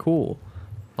fucking cool.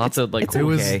 Lots of it's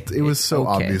cool. okay. It was so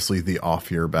okay. obviously the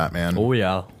off-year Batman. Oh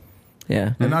yeah.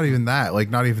 Yeah. And not even that,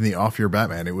 not even the off-year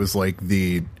Batman. It was like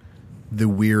the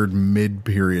weird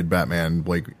mid-period Batman,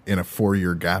 like in a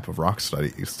 4-year gap of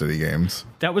Rocksteady games.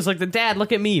 That was like the dad,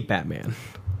 look at me, Batman.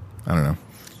 I don't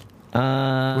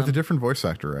know. With a different voice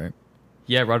actor, right?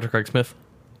 Yeah, Roger Craig Smith.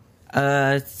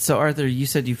 So Arthur, you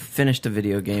said you finished a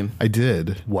video game. I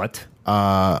did. What?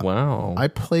 Wow. I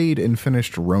played and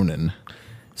finished Ronin.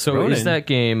 So Ronin. is that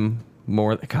game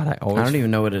more? God, I always. I don't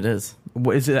even know what it is.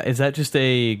 What is it? Is that just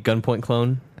a Gunpoint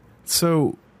clone?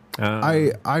 So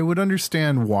I would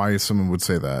understand why someone would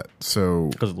say that. So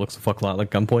Because it looks a fuck lot like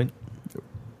Gunpoint.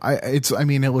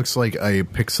 it looks like a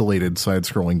pixelated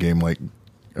side-scrolling game like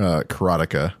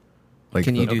Karateka. Like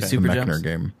Can you do the super Mechner jumps?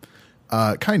 game.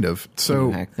 Kind of. You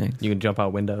So hack things. You can jump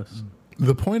out windows.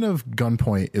 the point of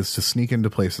Gunpoint is to sneak into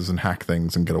places and hack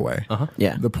things and get away.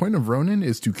 Yeah. The point of Ronin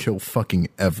is to kill fucking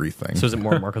everything. So is it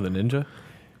more Mark of the Ninja?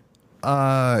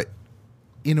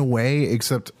 In a way,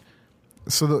 except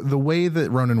so the way that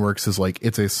Ronin works is like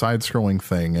it's a side-scrolling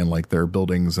thing, and like there are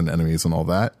buildings and enemies and all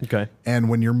that. Okay. And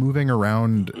when you're moving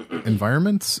around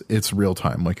environments, it's real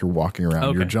time. Like you're walking around,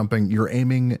 Okay. you're jumping, you're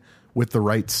aiming with the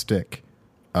right stick.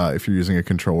 If you're using a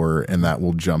controller, and that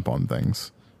will jump on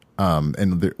things.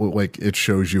 Like it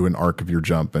shows you an arc of your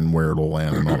jump and where it'll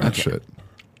land and all that shit.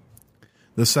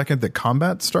 The second that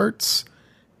combat starts,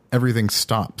 everything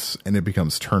stops and it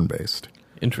becomes turn-based.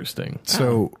 Interesting.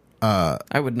 So, I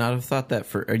would not have thought that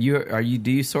for. Do you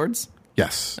use swords?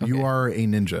 yes, Okay. you are a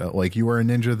ninja. Like you are a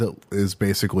ninja that is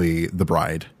basically the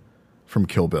bride from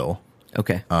Kill Bill.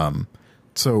 Okay.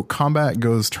 So combat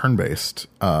goes turn-based.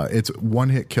 It's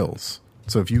one-hit kills.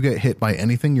 So if you get hit by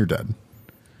anything, you're dead.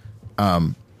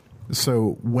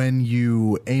 So when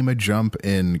you aim a jump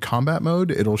in combat mode,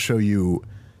 it'll show you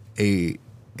a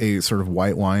sort of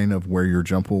white line of where your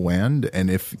jump will land. And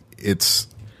if it's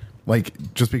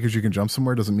like, just because you can jump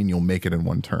somewhere doesn't mean you'll make it in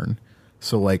one turn.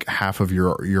 So like half of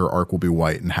your arc will be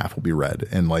white and half will be red.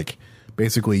 And like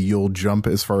basically you'll jump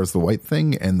as far as the white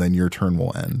thing and then your turn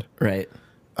will end. right.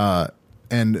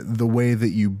 And the way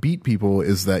that you beat people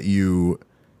is that you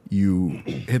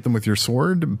hit them with your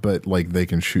sword, but like they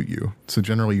can shoot you. So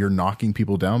generally you're knocking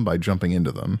people down by jumping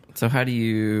into them. So how do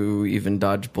you even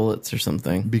dodge bullets or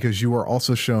something? Because you are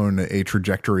also shown a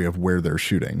trajectory of where they're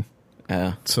shooting.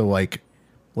 So like,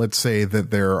 let's say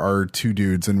that there are two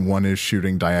dudes and one is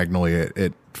shooting diagonally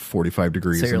at 45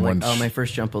 degrees. So you're and like, one's my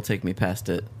first jump will take me past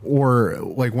it. or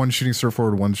like one's shooting straight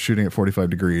forward, one's shooting at 45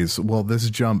 degrees. Well, this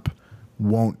jump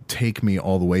won't take me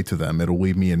all the way to them. It'll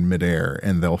leave me in midair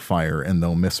and they'll fire and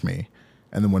they'll miss me.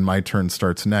 And then when my turn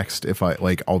starts next, if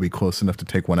I'll be close enough to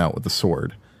take one out with the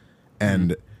sword.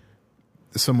 And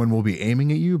someone will be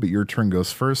aiming at you, but your turn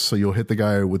goes first. So you'll hit the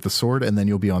guy with the sword and then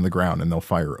you'll be on the ground and they'll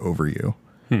fire over you.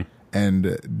 And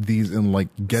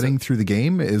getting through the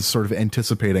game is sort of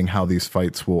anticipating how these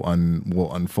fights will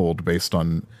unfold based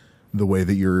on the way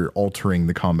that you're altering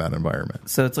the combat environment.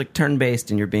 So it's like turn-based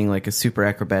and you're being like a super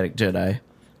acrobatic Jedi.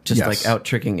 Just Yes. like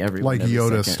out-tricking everyone. Like every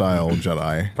Yoda second. style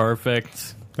Jedi.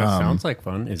 Perfect. That sounds like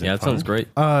fun. Is it Yeah, that fun? sounds great.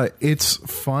 It's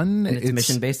fun. And it's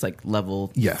mission-based, like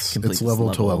level. Yes, complete it's this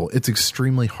level to level. It's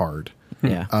extremely hard.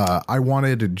 Yeah. I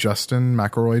wanted Justin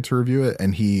McElroy to review it,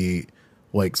 and he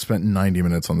spent 90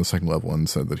 minutes on the second level and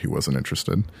said that he wasn't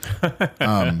interested.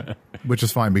 Which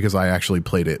is fine because I actually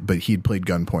played it, but he'd played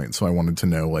Gunpoint, so I wanted to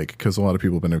know, because a lot of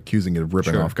people have been accusing it of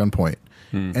ripping off Gunpoint.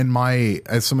 And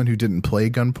as someone who didn't play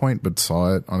Gunpoint but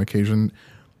saw it on occasion,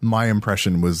 my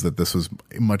impression was that this was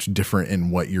much different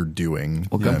in what you're doing.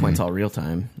 Well, Gunpoint's all real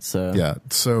time, so yeah.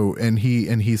 So and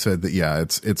he said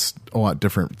that it's a lot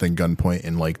different than Gunpoint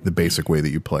in like the basic way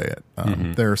that you play it.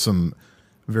 There are some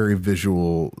very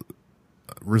visual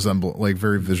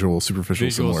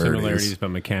superficial similarities, but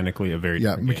mechanically a very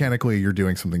different mechanically game. You're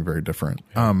doing something very different.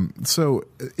 So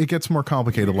it gets more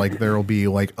complicated. Like there will be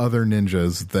like other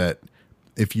ninjas that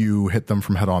if you hit them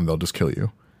from head on, they'll just kill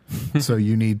you. So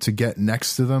you need to get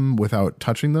next to them without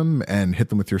touching them and hit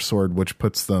them with your sword, which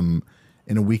puts them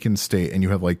in a weakened state, and you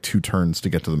have like 2 turns to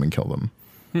get to them and kill them.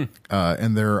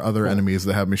 And there are other enemies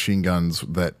that have machine guns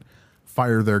that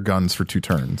fire their guns for 2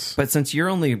 turns. But since you're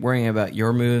only worrying about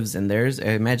your moves and theirs,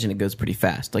 I imagine it goes pretty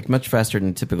fast, like much faster than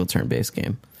a typical turn-based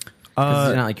game.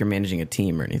 Because it's not like you're managing a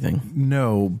team or anything.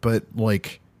 No, but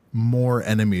like more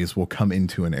enemies will come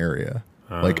into an area,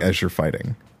 like as you're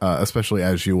fighting. Especially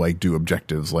as you like do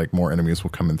objectives, like more enemies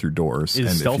will come in through doors.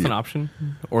 Is stealth an option,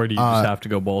 or do you just have to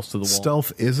go balls to the wall?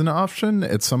 Stealth is an option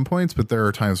at some points, but there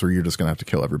are times where you're just gonna have to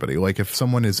kill everybody. Like if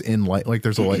someone is in light, like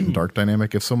there's a light and dark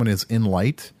dynamic. If someone is in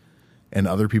light and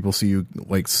other people see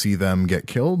them get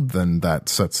killed, then that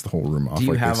sets the whole room off. Do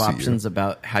you have options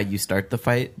about how you start the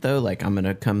fight though? Like I'm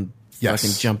gonna come. Yes,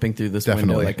 fucking jumping through this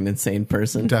window like an insane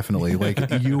person. Definitely. Like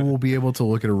you will be able to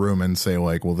look at a room and say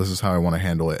like, well, this is how I want to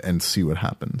handle it and see what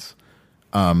happens.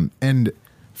 And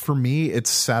for me,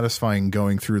 it's satisfying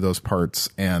going through those parts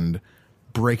and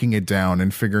breaking it down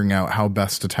and figuring out how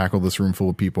best to tackle this room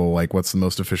full of people. Like what's the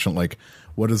most efficient, like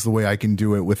what is the way I can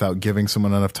do it without giving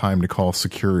someone enough time to call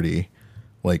security?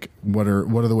 Like what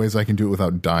are the ways I can do it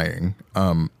without dying?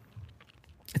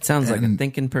 It sounds like a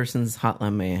thinking person's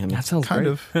Hotline Mayhem. That sounds kind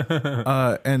of.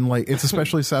 And like it's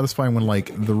especially satisfying when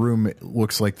like the room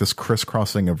looks like this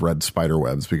crisscrossing of red spider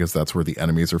webs because that's where the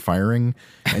enemies are firing,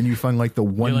 and you find like the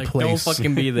one place. Don't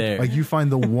fucking be there. Like you find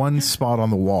the one spot on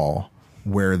the wall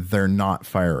where they're not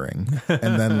firing,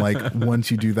 and then like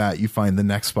once you do that, you find the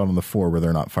next spot on the floor where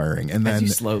they're not firing, and then as you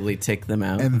slowly take them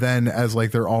out, and then as like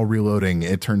they're all reloading,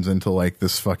 it turns into like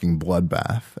this fucking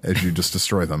bloodbath as you just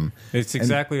destroy them. It's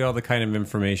exactly all the kind of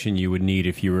information you would need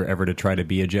if you were ever to try to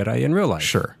be a Jedi in real life.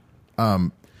 Sure.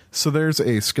 So there's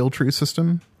a skill tree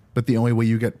system, but the only way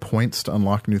you get points to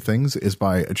unlock new things is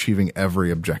by achieving every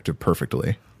objective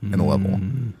perfectly in a level.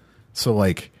 So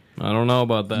like I don't know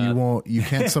about that. You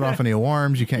can't set off any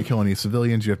alarms. You can't kill any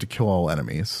civilians. You have to kill all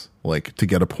enemies, like to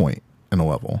get a point in a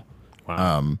level.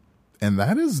 Wow. And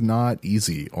that is not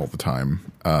easy all the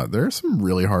time. There are some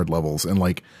really hard levels, and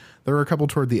like there were a couple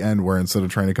toward the end where instead of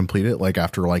trying to complete it, like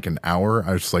after like an hour,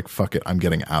 I was just like, "Fuck it, I'm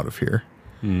getting out of here."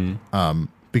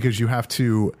 Because you have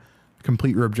to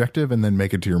complete your objective and then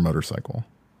make it to your motorcycle.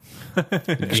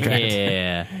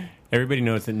 Yeah. Everybody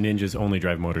knows that ninjas only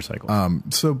drive motorcycles.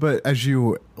 But as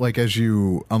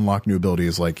you unlock new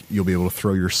abilities, like you'll be able to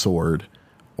throw your sword,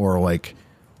 or like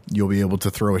you'll be able to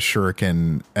throw a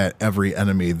shuriken at every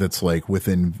enemy that's like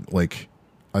within like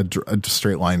a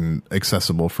straight line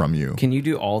accessible from you. Can you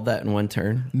do all that in one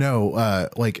turn? No,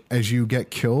 like as you get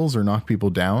kills or knock people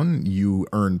down, you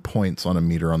earn points on a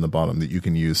meter on the bottom that you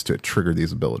can use to trigger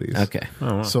these abilities. Okay.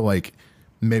 Oh, wow. So like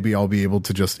maybe I'll be able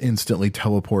to just instantly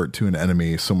teleport to an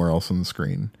enemy somewhere else on the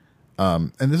screen.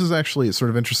 And this is actually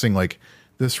sort of interesting. Like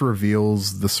this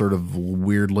reveals the sort of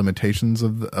weird limitations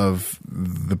of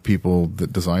the people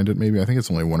that designed it. Maybe I think it's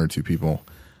only 1 or 2 people.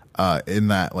 In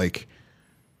that like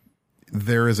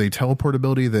there is a teleport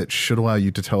ability that should allow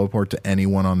you to teleport to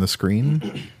anyone on the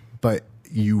screen, but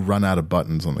you run out of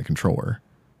buttons on the controller.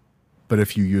 But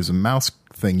if you use a mouse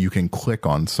thing, you can click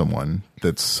on someone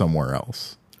that's somewhere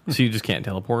else. So you just can't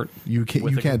teleport? You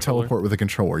can't teleport with a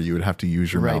controller. You would have to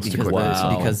use your mouse to click on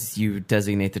someone. Because you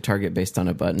designate the target based on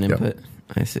a button input.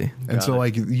 I see. And so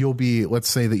like you'll be, let's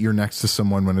say that you're next to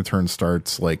someone when a turn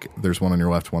starts, like there's one on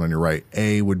your left, one on your right.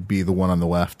 A would be the one on the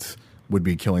left, would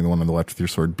be killing the one on the left with your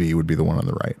sword. B would be the one on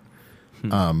the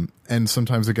right. And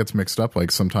sometimes it gets mixed up.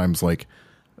 Like sometimes like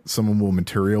someone will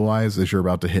materialize as you're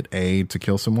about to hit A to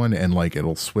kill someone, and like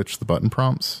it'll switch the button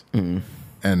prompts.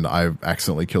 And I've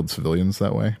accidentally killed civilians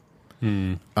that way.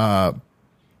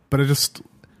 But it just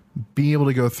being able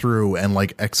to go through and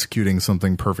like executing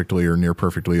something perfectly or near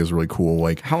perfectly is really cool.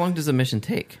 Like how long does a mission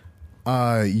take?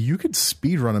 You could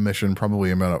speed run a mission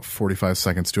probably about 45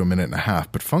 seconds to a minute and a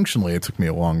half, but functionally it took me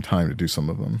a long time to do some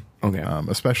of them. Okay.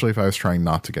 Especially if I was trying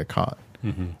not to get caught.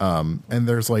 And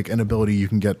there's like an ability you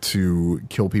can get to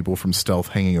kill people from stealth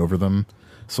hanging over them.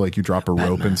 So like you drop a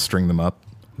rope and string them up.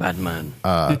 Batman.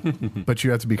 But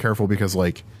you have to be careful because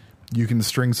like you can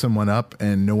string someone up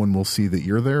and no one will see that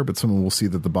you're there, but someone will see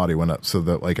that the body went up, so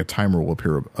that like a timer will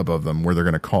appear above them where they're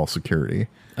going to call security.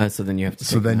 So then you have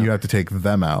to. You have to take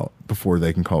them out before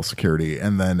they can call security,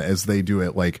 and then as they do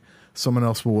it, like someone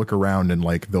else will look around and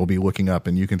like they'll be looking up,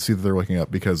 and you can see that they're looking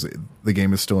up because the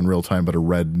game is still in real time, but a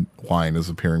red line is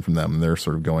appearing from them, and they're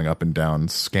sort of going up and down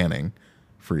scanning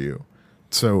for you.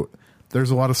 So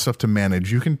there's a lot of stuff to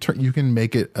manage. You can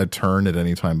make it a turn at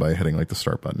any time by hitting like the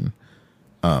start button.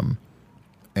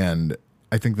 And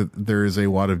I think that there is a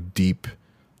lot of deep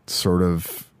sort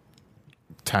of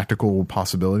tactical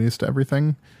possibilities to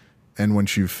everything. And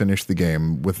once you finish the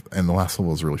game and the last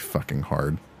level is really fucking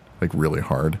hard, like really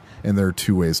hard. And there are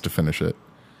 2 ways to finish it.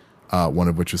 One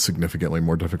of which is significantly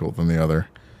more difficult than the other.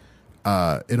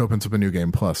 It opens up a new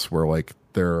game plus where like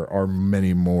there are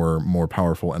many more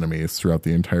powerful enemies throughout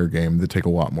the entire game that take a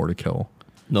lot more to kill.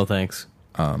 No thanks.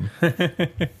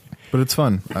 But it's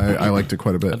fun. I liked it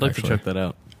quite a bit. I'd like to check that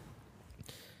out.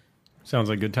 Sounds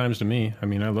like good times to me. I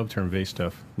mean, I love turn-based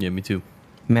stuff. Yeah, me too.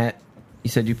 Matt, you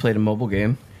said you played a mobile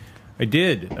game. I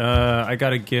did. I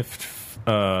got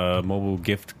a mobile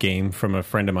gift game from a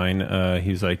friend of mine.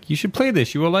 He's like, you should play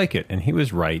this. You will like it. And he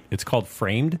was right. It's called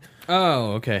Framed.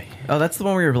 Oh, okay. Oh, that's the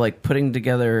one where you're like putting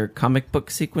together comic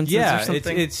book sequences or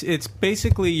something? It's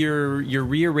basically you're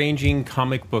rearranging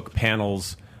comic book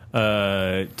panels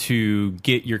to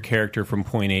get your character from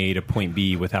point A to point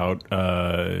B without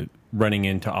running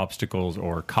into obstacles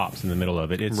or cops in the middle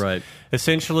of it. It's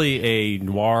essentially a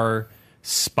noir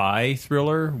spy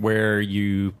thriller where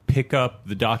you pick up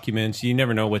the documents. You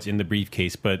never know what's in the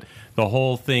briefcase, but the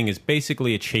whole thing is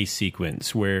basically a chase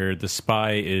sequence where the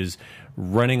spy is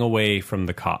running away from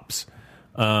the cops.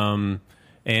 And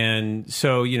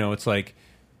so, it's like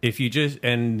if you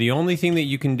and the only thing that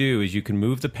you can do is you can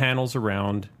move the panels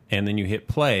around and then you hit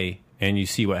play and you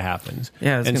see what happens.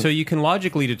 Yeah, so you can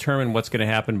logically determine what's going to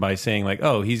happen by saying like,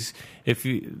 oh,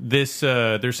 there's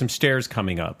some stairs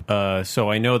coming up.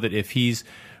 So I know that if he's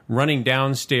running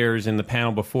downstairs in the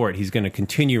panel before it, he's going to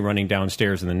continue running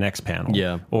downstairs in the next panel.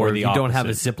 Yeah. Or if the you opposite. don't have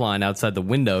a zip line outside the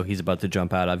window he's about to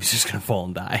jump out of, he's just going to fall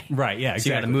and die. Right, yeah, exactly. So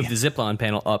you got to move the zip line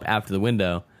panel up after the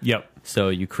window. Yep. So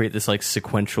you create this like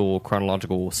sequential,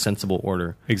 chronological, sensible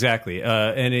order. Exactly.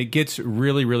 And it gets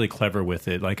really, really clever with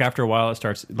it. Like after a while, it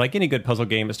starts, like any good puzzle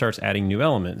game, it starts adding new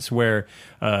elements where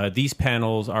these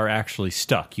panels are actually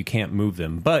stuck. You can't move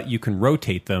them, but you can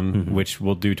rotate them, which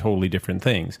will do totally different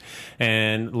things.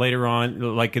 And later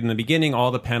on, like in the beginning, all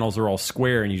the panels are all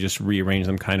square and you just rearrange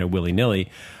them kind of willy-nilly.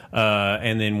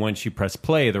 And then once you press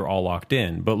play, they're all locked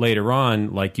in. But later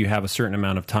on, like you have a certain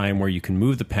amount of time where you can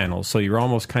move the panels. So you're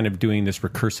almost kind of doing this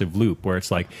recursive loop where it's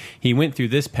like, he went through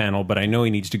this panel, but I know he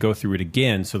needs to go through it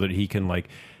again so that he can like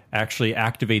actually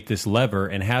activate this lever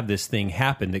and have this thing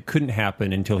happen that couldn't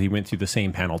happen until he went through the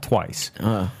same panel twice.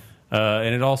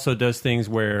 And it also does things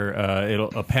where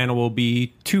a panel will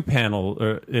be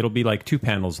it'll be like 2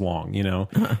 panels long,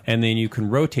 and then you can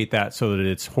rotate that so that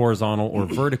it's horizontal or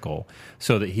vertical,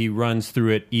 so that he runs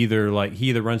through it he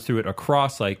either runs through it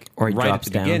across like or right at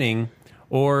the beginning,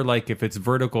 or like if it's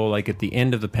vertical, like at the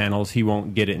end of the panels, he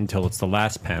won't get it until it's the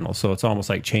last panel. So it's almost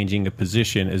like changing a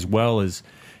position as well as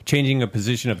changing a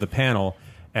position of the panel,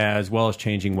 as well as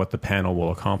changing what the panel will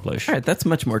accomplish. All right, that's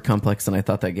much more complex than I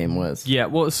thought that game was. Yeah,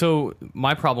 well, so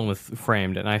my problem with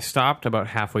Framed, and I stopped about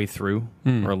halfway through,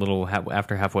 or a little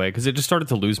after halfway, because it just started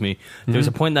to lose me. There's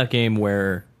a point in that game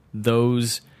where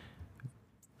those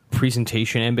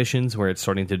presentation ambitions, where it's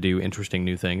starting to do interesting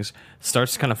new things,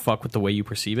 starts to kind of fuck with the way you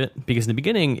perceive it. Because in the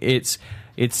beginning, its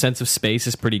sense of space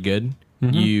is pretty good.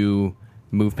 You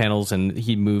move panels and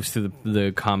he moves through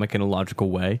the comic in a logical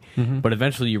way, but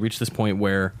eventually you reach this point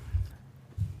where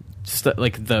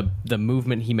like the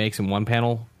movement he makes in one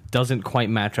panel doesn't quite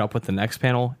match up with the next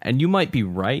panel, and you might be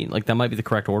right, like that might be the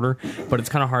correct order, but it's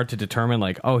kind of hard to determine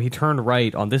like, oh, he turned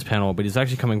right on this panel, but he's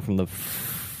actually coming from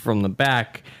the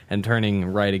back and turning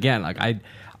right again. Like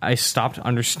I stopped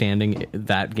understanding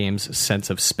that game's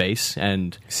sense of space,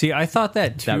 and see, I thought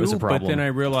that too, was a problem. But then I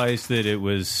realized that it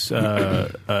was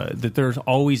that there's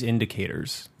always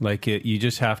indicators. Like you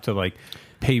just have to like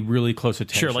pay really close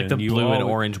attention. Sure, like the blue and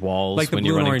orange walls, like the when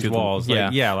blue you're and running orange walls.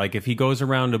 Like, like if he goes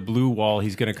around a blue wall,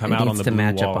 he's going to come out on the blue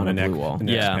match wall up on the a blue wall. the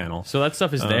next panel. So that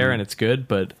stuff is there and it's good,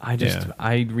 but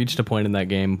I reached a point in that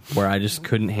game where I just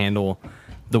couldn't handle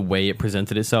the way it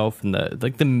presented itself, and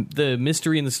the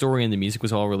mystery and the story and the music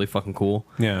was all really fucking cool.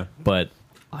 Yeah, but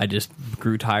I just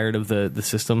grew tired of the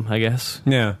system, I guess.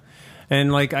 Yeah.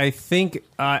 And like I think,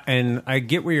 and I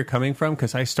get where you're coming from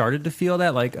because I started to feel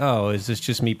that like, oh, is this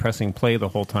just me pressing play the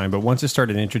whole time? But once it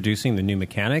started introducing the new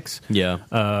mechanics,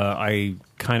 I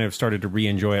kind of started to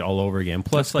re-enjoy it all over again.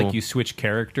 Plus, like you switch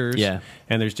characters,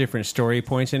 and there's different story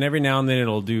points, and every now and then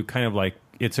it'll do kind of like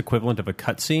its equivalent of a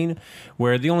cutscene,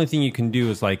 where the only thing you can do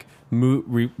is like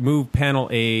move panel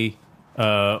A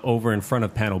over in front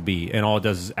of panel B, and all it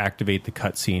does is activate the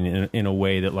cutscene in a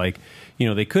way that, like, you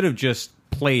know, they could have just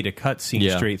played a cutscene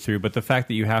straight through, but the fact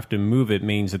that you have to move it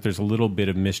means that there's a little bit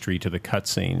of mystery to the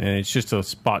cutscene, and it's just a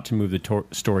spot to move the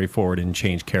story forward and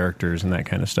change characters and that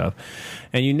kind of stuff.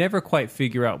 And you never quite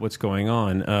figure out what's going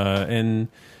on,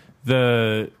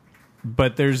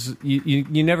 but there's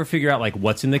you never figure out like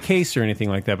what's in the case or anything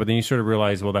like that. But then you sort of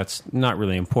realize, well, that's not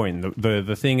really important.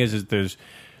 The thing is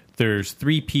there's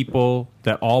three people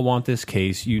that all want this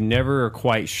case. You never are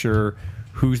quite sure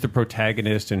who's the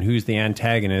protagonist and who's the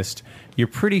antagonist. You're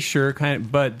pretty sure,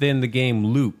 but then the game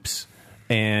loops,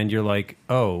 and you're like,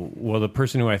 oh, well, the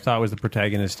person who I thought was the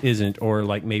protagonist isn't, or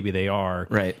like maybe they are.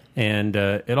 Right. And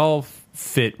it all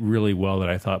fit really well that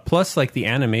I thought. Plus, like the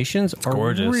animations are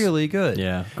gorgeous. Really good.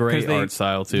 Yeah, great art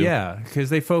style too. Yeah, because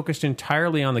they focused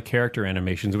entirely on the character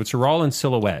animations, which are all in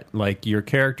silhouette. Like your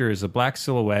character is a black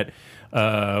silhouette.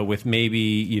 With maybe,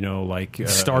 you know, like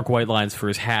stark white lines for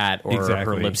his hat or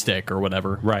her lipstick or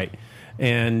whatever. Right.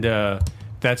 And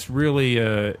that's really,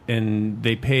 and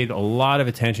they paid a lot of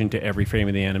attention to every frame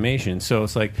of the animation. So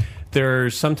it's like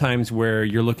there's sometimes where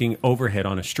you're looking overhead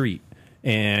on a street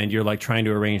and you're like trying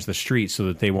to arrange the street so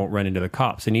that they won't run into the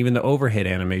cops. And even the overhead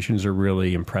animations are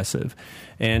really impressive.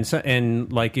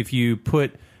 And like if you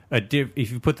put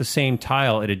the same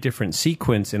tile at a different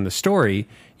sequence in the story,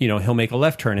 you know, he'll make a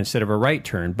left turn instead of a right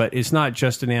turn. But it's not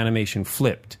just an animation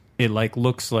flipped. It like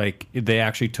looks like they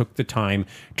actually took the time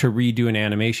to redo an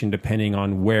animation depending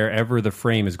on wherever the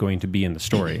frame is going to be in the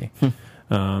story. So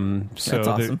that's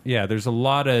awesome. There's a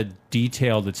lot of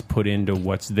detail that's put into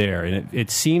what's there. And it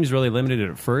seems really limited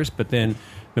at first, but then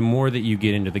the more that you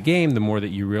get into the game, the more that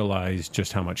you realize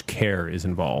just how much care is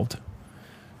involved.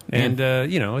 And,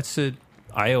 you know, it's a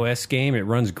iOS game. It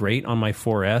runs great on my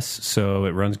 4S, so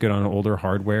it runs good on older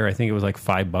hardware. I think it was like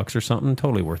 $5 or something.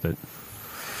 Totally worth it.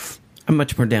 I'm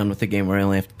much more down with the game where I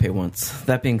only have to pay once.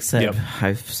 That being said,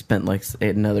 I've spent like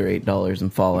another $8 in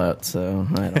Fallout, so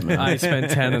I don't know. I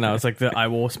spent 10, and I was like, I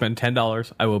will spend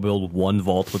 $10. I will build one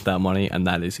vault with that money, and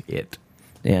that is it.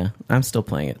 Yeah, I'm still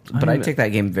playing it, but I take that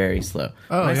game very slow.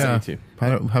 Oh, yeah. Too.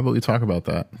 How about we talk about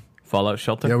that? Fallout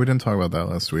Shelter? Yeah, we didn't talk about that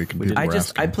last week.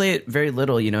 I play it very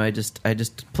little, you know. I just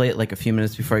play it like a few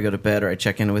minutes before I go to bed, or I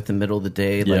check in with the middle of the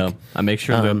day. Like, I make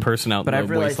sure the person out in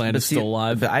the wasteland is still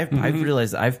alive. But I've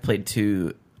realized I've played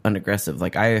too unaggressive.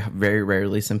 Like, I very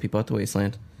rarely send people out to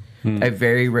wasteland. I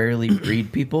very rarely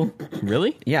breed people.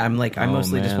 Really? Yeah, I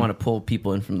mostly just want to pull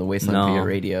people in from the wasteland via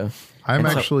radio.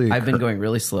 I've been going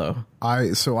really slow.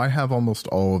 I have almost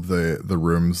all of the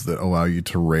rooms that allow you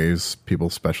to raise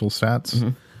people's special stats. Mm-hmm.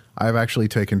 I've actually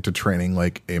taken to training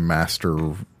like a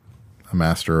master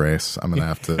race. I'm gonna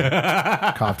have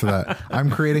to cop to that. I'm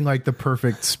creating like the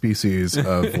perfect species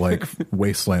of like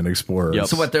wasteland explorers. Yep.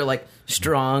 So what, they're like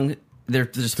strong. They're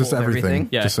just full of everything.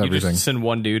 Yeah, just everything. Just send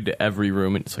one dude to every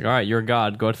room, and it's like, all right, you're a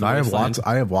god. Go to the wasteland.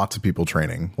 I have lots of people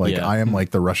training. Like I am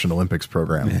like the Russian Olympics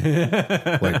program,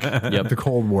 like the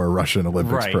Cold War Russian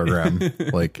Olympics program.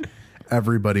 Like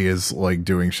everybody is like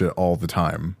doing shit all the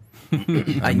time.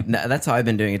 That's how I've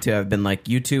been doing it too. I've been like,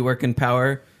 you two work in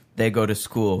power, they go to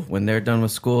school. When they're done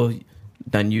with school,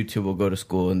 then you two will go to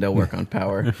school and they'll work on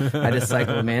power. I just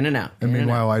cycle them in and out. And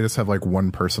meanwhile, I just have like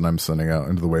one person I'm sending out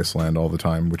into the wasteland all the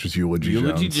time, which is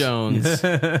Eulogy Jones.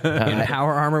 In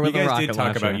power armor with a rocket launcher. You guys did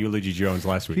talk about Eulogy Jones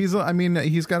last week. He's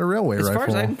got a railway rifle. As far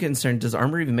as I'm concerned, does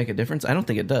armor even make a difference? I don't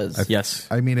think it does. Yes.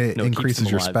 I mean, it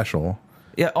increases your special.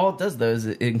 Yeah, all it does, though, is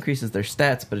it increases their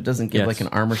stats, but it doesn't give, like, an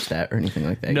armor stat or anything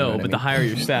like that. No, but the higher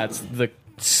your stats, the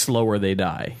slower they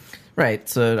die. Right,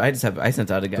 so I sent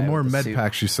out a guy. The more med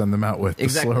packs you send them out with, the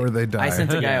slower they die. I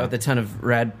sent a guy out with a ton of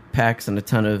rad packs and a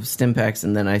ton of stim packs,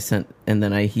 and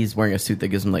then he's wearing a suit that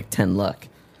gives him, like, 10 luck.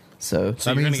 So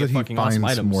that means that he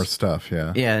finds more stuff,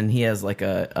 yeah. Yeah, and he has, like,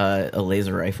 a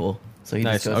laser rifle. So he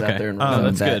just goes out there and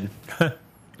runs that's good.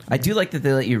 I do like that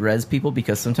they let you res people,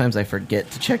 because sometimes I forget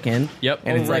to check in. Yep.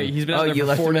 And it's like, he's been there you for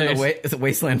left 4 him days. in the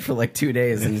wasteland for like 2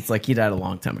 days, and it's like he died a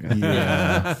long time ago.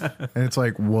 Yeah. And it's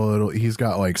like, well, he's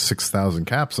got like 6,000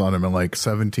 caps on him and like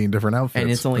 17 different outfits.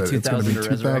 And it's only 2,000 to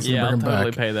resurrect. Yeah, I'll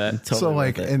totally pay that. So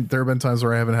like, and there have been times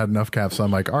where I haven't had enough caps, so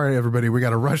I'm like, all right, everybody, we got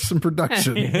to rush some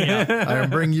production. I am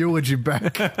bringing Eulogy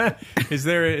back. Is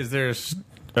there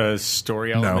a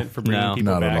story element for bringing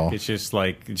people not back. at all. It's just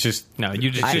like it's just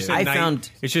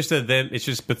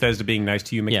Bethesda being nice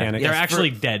to you mechanic. They're actually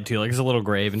dead too. Like there's a little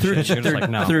grave and shit. You're just like,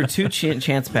 no. Through 2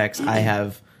 chance packs, I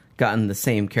have gotten the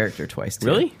same character twice. Too.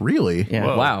 Really? Really? Yeah.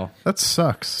 Whoa. Wow. That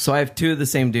sucks. So I have 2 of the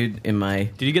same dude in my...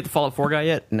 Did you get the Fallout 4 guy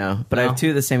yet? No, but I have 2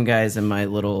 of the same guys in my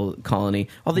little colony.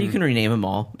 Although you can rename them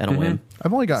all at a whim.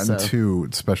 I've only gotten So- 2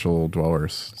 special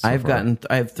dwellers. So I far.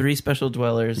 have 3 special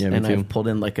dwellers, Yeah, me and too. I've pulled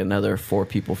in like another 4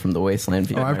 people from the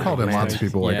Wasteland. Oh, I've called in lots of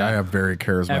people. Like Yeah. I have very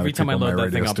charismatic Every time I people in load my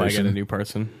that thing radio up, I get station. a new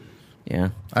person. Yeah.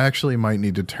 I actually might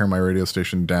need to tear my radio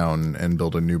station down and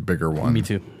build a new, bigger one. Me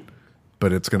too.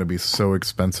 But it's going to be so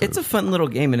expensive. It's a fun little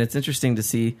game, and it's interesting to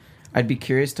see. I'd be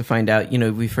curious to find out,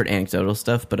 we've heard anecdotal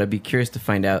stuff, but I'd be curious to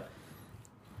find out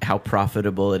how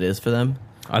profitable it is for them.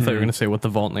 I thought you were going to say what the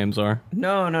vault names are.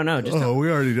 No. Just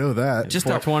we already know that. just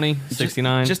how 420,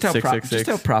 69, just how 666. just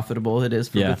how profitable it is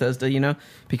for Yeah. Bethesda,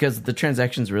 because the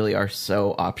transactions really are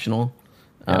so optional.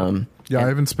 I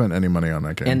haven't spent any money on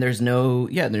that game. And there's no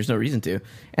reason to,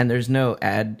 and there's no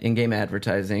in-game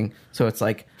advertising. So it's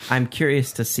like, I'm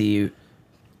curious to see,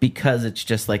 because it's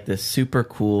just like this super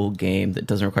cool game that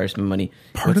doesn't require some money,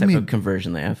 Part what of type me of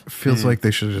conversion they have. feels like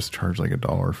they should have just charged like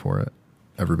 $1 for it.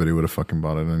 Everybody would have fucking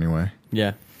bought it anyway.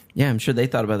 Yeah. Yeah, I'm sure they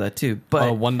thought about that too. But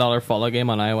A $1 Fallout game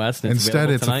on iOS. And Instead,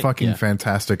 available it's tonight? a fucking Yeah.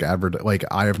 fantastic advert. Like,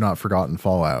 I have not forgotten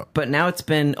Fallout. But now it's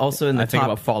been also in the I think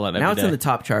top. about Fallout every now it's in day. the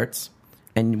top charts,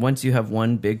 and once you have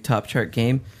one big top chart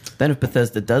game, then if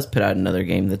Bethesda does put out another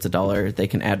game that's $1, they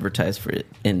can advertise for it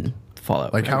in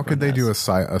Fallout. Like, how whatever could they it do a has.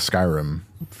 Skyrim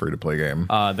free-to-play game?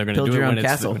 They're going to Build do your it own when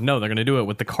castle. it's... No, they're going to do it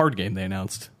with the card game they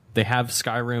announced. They have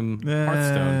Skyrim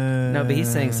Hearthstone. No, but he's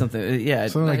saying something. Yeah,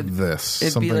 Something like this.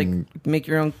 It'd Something... be like make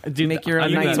your own. Dude, make your I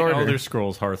own think Knight's that Order. Elder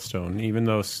Scrolls Hearthstone, even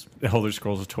though Elder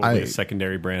Scrolls is totally a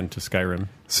secondary brand to Skyrim.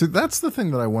 See, that's the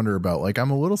thing that I wonder about. Like,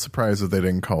 I'm a little surprised that they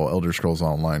didn't call Elder Scrolls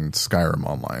Online Skyrim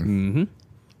Online.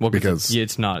 Well, Because-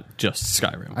 it's not just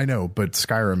Skyrim. I know, but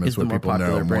Skyrim is Is the what more people know popular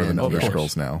more than brand, of Elder course.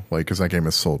 Scrolls now. Like, because that game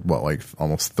has sold, like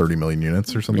almost 30 million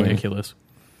units or something? Ridiculous.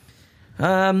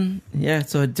 Yeah,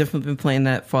 so I've definitely been playing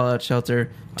that Fallout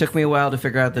Shelter. Took me a while to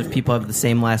figure out that if people have the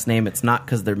same last name, it's not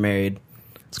because they're married.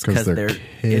 It's because they're kids.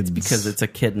 It's because it's a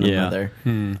kid and a Yeah. mother.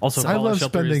 Also, I Fallout love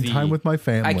Shelter spending is the- time with my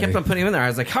family. I kept on putting him in there. I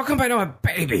was like, how come I don't have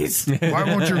babies? Why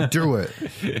won't you do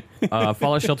it?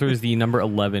 Fallout Shelter is the number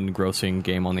 11 grossing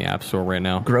game on the App Store right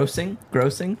now. Grossing?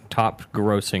 Top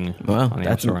grossing Wow, on the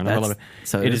App Store right now. that's- 11.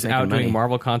 so it it is is making outdoing money.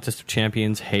 Marvel Contest of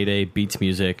Champions, Heyday, Beats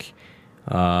Music.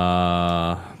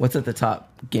 What's at the top?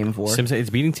 Game of War? Sims, it's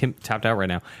beating Tapped Out right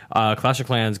now. Clash of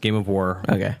Clans, Game of War,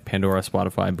 Okay. Pandora,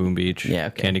 Spotify, Boom Beach, Yeah,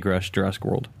 okay. Candy Crush, Jurassic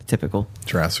World, Typical.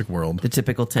 Jurassic World. The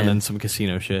typical 10. and then some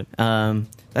casino shit.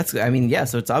 That's, I mean, yeah,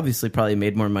 so it's obviously probably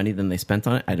made more money than they spent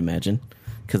on it, I'd imagine.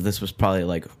 Because this was probably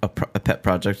like a pet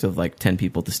project of like 10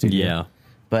 people at the studio. Yeah.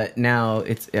 But now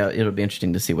it'll be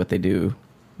interesting to see what they do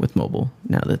with mobile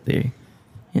now that they,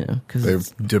 because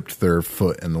They've dipped their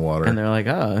foot in the water. and they're like,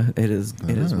 it is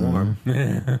warm.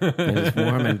 It is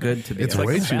warm and good to be. It's outside.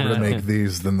 way cheaper to make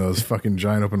these than those fucking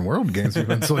giant open world games we've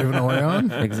been slaving away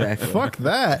on. Exactly. Fuck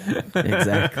that.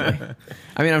 Exactly.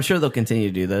 I mean, I'm sure they'll continue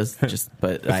to do those.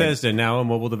 But Bethesda, now a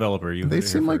mobile developer. You They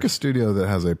seem like a studio that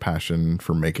has a passion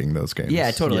for making those games.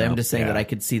 yeah, totally. Yeah. I'm just saying Yeah. that I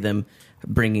could see them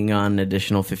bringing on an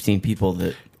additional 15 people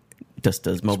that just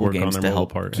does mobile work on games their to mobile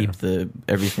help part, keep the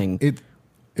everything.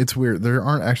 It's weird. There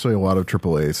aren't actually a lot of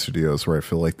AAA studios where I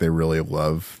feel like they really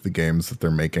love the games that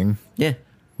they're making. Yeah.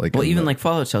 Like Well, in even the- like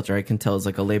Fallout Shelter, I can tell is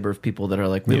like a labor of people that are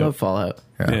like, we Yeah. love Fallout.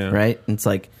 Yeah. Right? And it's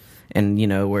like, and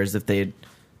whereas if they,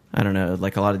 I don't know,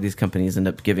 like a lot of these companies end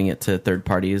up giving it to third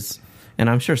parties, and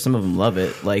I'm sure some of them love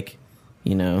it, like,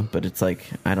 but it's like,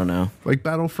 I don't know. Like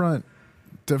Battlefront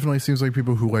definitely seems like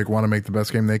people who like want to make the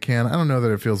best game they can. I don't know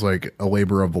that it feels like a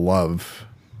labor of love.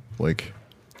 Like,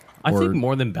 I or- think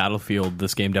more than Battlefield,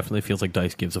 this game definitely feels like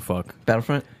DICE gives a fuck.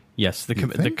 Battlefront? Yes, the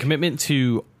think? commitment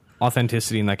to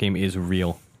authenticity in that game is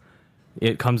real.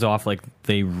 It comes off like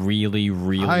they really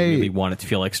want it to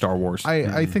feel like Star Wars.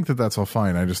 I think that that's all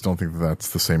fine. I just don't think that that's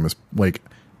the same as like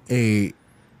a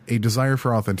desire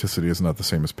for authenticity is not the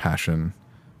same as passion.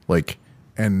 Like,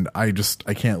 and I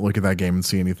can't look at that game and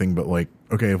see anything but like,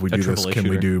 okay, if we A do this, AAA can we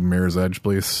shooter. do Mirror's Edge,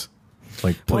 please?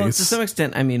 Like, please. Well, to some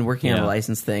extent, I mean, working on Yeah. a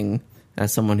license thing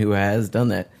as someone who has done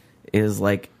that is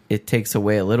like, it takes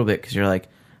away a little bit because you're like,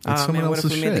 oh someone man, what if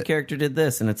else's we made the shit. character did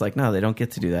this? And it's like, no, they don't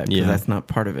get to do that because Yeah. that's not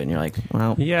part of it. And you're like,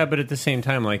 well, Yeah, but at the same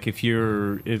time, like if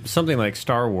something like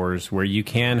Star Wars, where you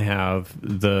can have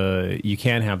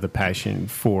the passion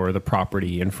for the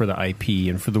property and for the IP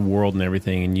and for the world and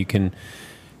everything, and you can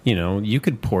you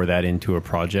could pour that into a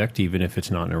project even if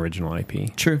it's not an original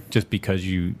IP. True. Just because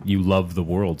you love the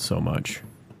world so much.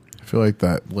 I feel like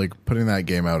that, like putting that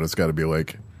game out has got to be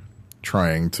like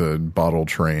trying to bottle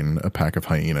train a pack of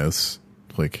hyenas.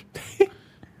 Like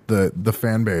the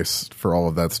fan base for all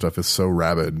of that stuff is so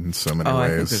rabid in so many ways. I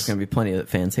think there's going to be plenty that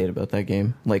fans hate about that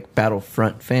game, like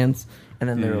Battlefront fans. And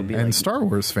then there will be Star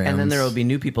Wars fans. And then there will be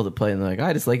new people that play and they're like,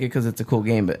 I just like it because it's a cool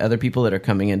game. But other people that are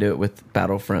coming into it with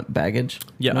Battlefront baggage.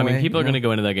 Yeah, I mean, people are going to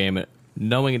go into that game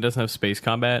knowing it doesn't have space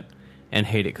combat and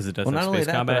hate it because it doesn't have space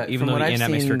combat, even though the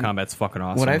in-app mixture combat's fucking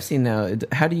awesome. What I've seen now,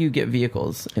 how do you get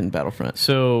vehicles in Battlefront?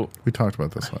 So we talked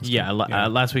about this last week.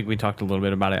 Last week we talked a little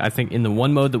bit about it. I think in the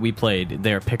one mode that we played,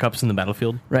 there are pickups in the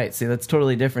battlefield. Right, see, that's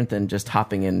totally different than just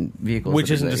hopping in vehicles. Which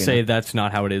isn't to say that's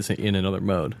not how it is in another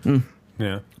mode.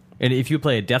 Yeah. And if you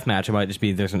play a deathmatch, it might just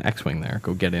be there's an X-Wing there.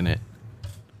 Go get in it.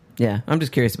 Yeah, I'm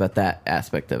just curious about that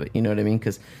aspect of it. You know what I mean?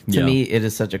 Because to me, it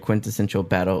is such a quintessential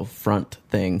Battlefront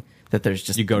thing that there's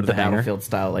just you go to the Battlefield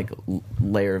style like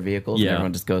layer of vehicles. And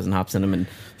everyone just goes and hops in them and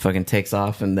fucking takes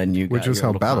off, and then you which is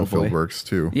how Battlefield works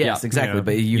too. Yes, exactly. Yeah.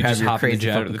 But you have your crazy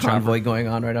convoy going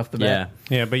on right off the bat.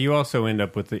 Yeah, but you also end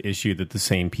up with the issue that the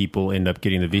same people end up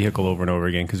getting the vehicle over and over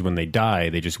again because when they die,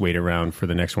 they just wait around for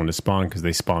the next one to spawn because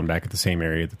they spawn back at the same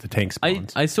area that the tank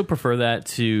spawns. I still prefer that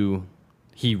to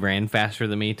he ran faster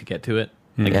than me to get to it.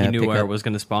 Like he knew where it was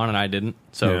going to spawn and I didn't,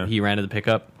 so he ran to the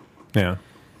pickup. Yeah.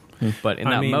 But in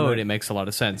that mode, it makes a lot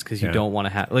of sense because you don't want to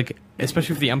have, like,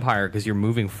 especially for the Empire, because you're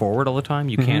moving forward all the time.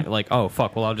 You can't, like, oh,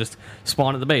 fuck, well, I'll just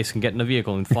spawn at the base and get in a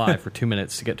vehicle and fly for 2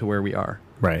 minutes to get to where we are.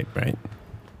 Right.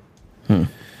 Do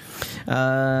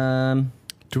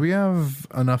we have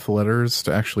enough letters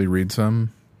to actually read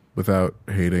some without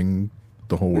hating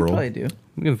the whole world? I do.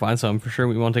 We can find some for sure.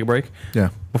 We want to take a break? Yeah.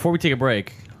 Before we take a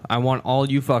break, I want all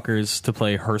you fuckers to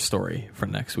play Her Story for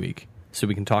next week. So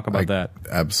we can talk about that.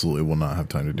 Absolutely will not have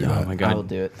time to do that. Oh my god. I will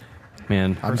do it.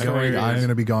 Man, I'm going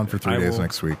to be gone for 3 days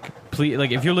next week. Please,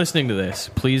 like, if you're listening to this,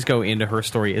 please go into Her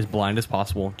Story as blind as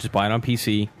possible. Just buy it on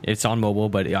PC. It's on mobile,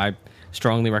 but I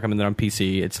strongly recommend it on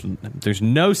PC. There's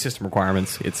no system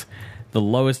requirements. It's the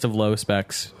lowest of low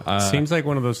specs. Seems like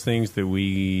one of those things that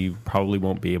we probably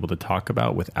won't be able to talk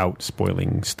about without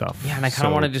spoiling stuff. Yeah, and I kind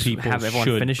of want to just have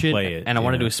everyone finish it, and I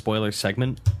want to do a spoiler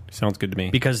segment. Sounds good to me.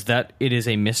 Because it is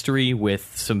a mystery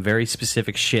with some very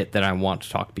specific shit that I want to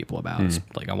talk to people about.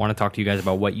 Like, I want to talk to you guys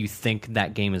about what you think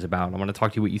that game is about. I want to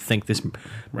talk to you what you think this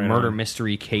murder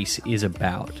mystery case is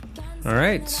about. All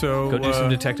right, so go do some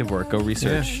detective work. Go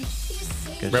research.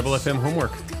 Yeah. Rebel FM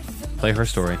homework. Play Her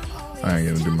Story. I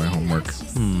ain't gonna do my homework.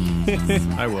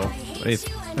 I will.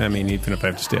 Even if I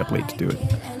have to stay up late to do it.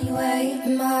 Anyway,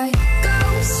 my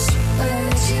ghost,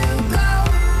 where'd you go?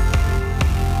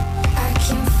 I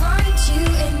can find you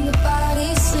in the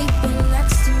body sleeping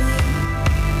next to me.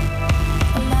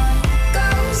 My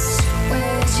ghost,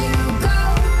 where'd you go?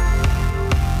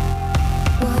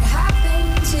 What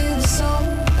happened to the soul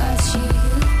that you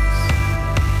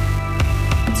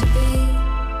used to be?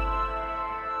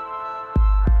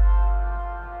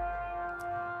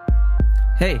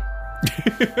 Hey.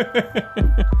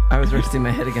 I was resting my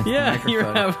head against the microphone. You're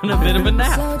having a bit of a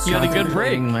nap. You had a good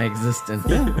break. My existence.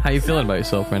 How you feeling about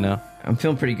yourself right now? I'm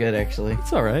feeling pretty good, actually.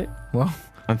 It's all right. Well,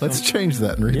 let's change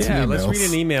that and read some emails. Let's read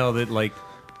an email that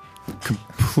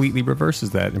completely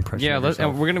reverses that impression. Yeah,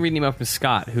 we're going to read an email from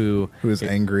Scott, who is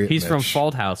angry at He's Mitch. from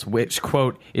Fault House, which,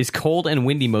 quote, is cold and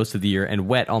windy most of the year and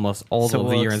wet almost all of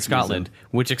the year in Scotland,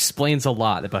 which explains a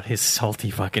lot about his salty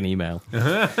fucking email.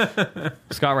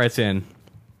 Scott writes in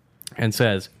and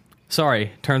says,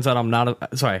 turns out I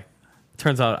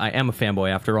am a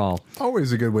fanboy after all.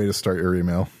 Always a good way to start your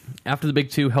email. After the big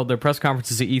two held their press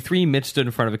conferences at E3, Mitch stood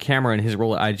in front of a camera in his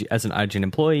role as an IGN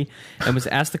employee and was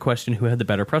asked the question who had the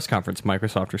better press conference,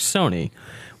 Microsoft or Sony.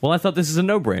 Well, I thought this is a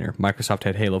no-brainer. Microsoft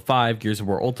had Halo 5, Gears of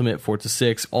War Ultimate, Forza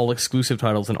 6, all exclusive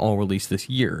titles and all released this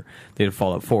year. They had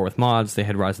Fallout 4 with mods, they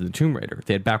had Rise of the Tomb Raider,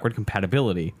 they had backward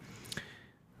compatibility.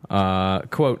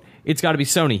 Quote, it's got to be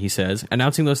Sony, he says,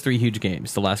 announcing those 3 huge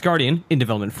games. The Last Guardian, in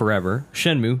development forever,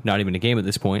 Shenmue, not even a game at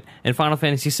this point, and Final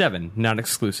Fantasy VII, not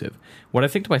exclusive. What I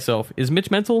think to myself, is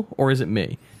Mitch mental, or is it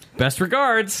me? Best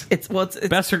regards. It's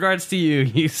best regards to you,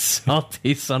 you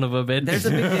salty son of a bitch. There's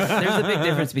a big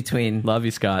difference between love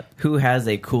you, Scott, who has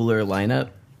a cooler lineup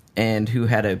and who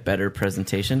had a better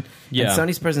presentation. Yeah. And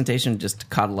Sony's presentation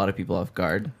just caught a lot of people off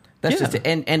guard. That's just it.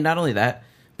 And not only that,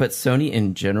 but Sony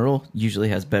in general usually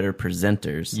has better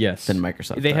presenters than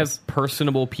Microsoft They does. have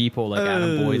personable people like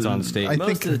Adam Boyd's on stage. I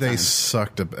think they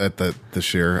sucked at that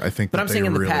this year. I think, but I'm saying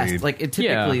in the past, like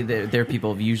typically their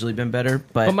people have usually been better.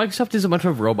 But Microsoft is a bunch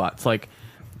of robots. Like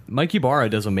Mike Ibarra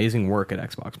does amazing work at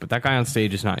Xbox, but that guy on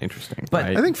stage is not interesting. But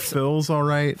right? I think Phil's all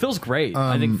right. Phil's great.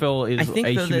 I think Phil is I think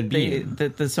a though human being.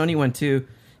 that the Sony one too,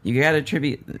 you got to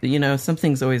attribute,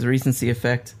 something's always recency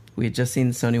effect. We had just seen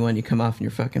the Sony one, you come off and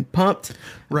you're fucking pumped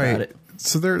about it.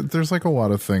 So there's like a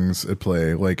lot of things at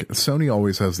play. Like Sony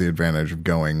always has the advantage of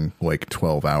going like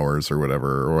 12 hours or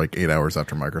whatever, or like 8 hours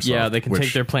after Microsoft. Yeah, they can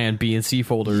take their plan B and C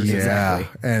folders. Yeah,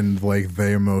 Exactly. and like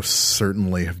they most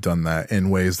certainly have done that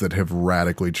in ways that have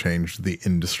radically changed the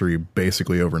industry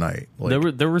basically overnight.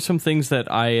 Like, There were some things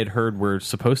that I had heard were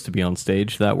supposed to be on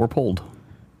stage that were pulled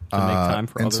to make time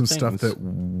for and other some things. stuff that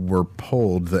were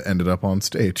pulled that ended up on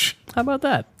stage. How about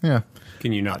that? Yeah.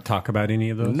 Can you not talk about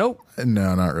any of those? Nope.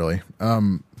 No, not really.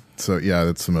 So yeah,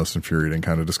 that's the most infuriating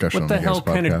kind of discussion. What the on the hell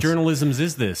Games kind of podcast. journalism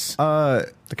is this?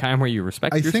 The kind where you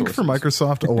respect I your think for sources.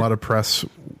 Microsoft, a lot of press,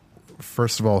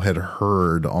 first of all, had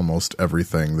heard almost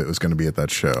everything that was going to be at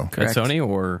that show. At Sony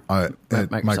or At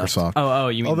Microsoft. Oh,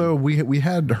 you mean Although we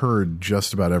had heard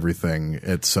just about everything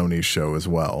at Sony's show as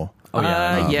well.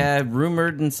 Yeah,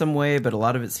 rumored in some way, but a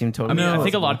lot of it seemed totally. I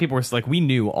think a lot of people were like, we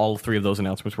knew all three of those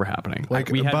announcements were happening. Like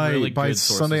we had by really good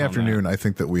sources Sunday on afternoon, that. I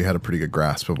think that we had a pretty good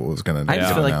grasp of what was going to. I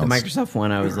just feel like the announced. Microsoft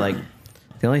one, I was like,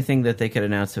 the only thing that they could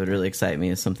announce that would really excite me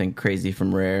is something crazy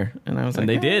from Rare, and I was And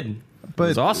like, they did. But it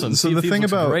was awesome. So Sea the of Thieves thing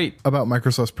looks great. about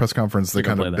Microsoft's press conference that You're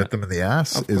kind gonna of play bit them in the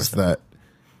ass is that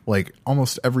like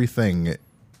almost everything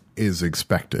is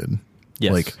expected.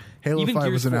 Yes. Like Halo Even 5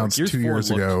 Gears was 4. announced Gears 2 4 years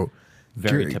looked ago.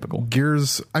 very typical.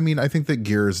 Gears. I mean, I think that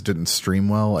Gears didn't stream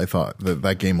well. I thought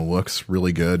that game looks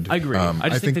really good. I agree. I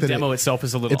just think the that demo itself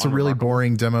is a little It's a really unremarkable.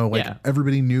 boring demo. Like Yeah.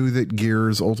 everybody knew that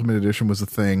Gears Ultimate Edition was a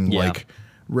thing. Yeah. Like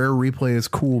Rare Replay is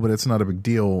cool, but it's not a big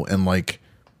deal. And like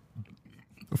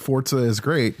Forza is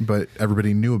great, but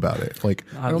everybody knew about it. Like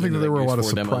I don't think that there were a lot of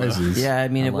Gears 4 demo, though. surprises. yeah, I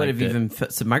mean, it would have liked it. even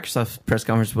so Microsoft's press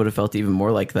conference would have felt even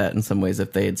more like that in some ways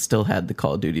if they had still had the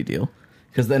Call of Duty deal,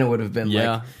 because then it would have been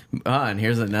Yeah. like, and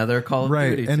here's another Call of Right,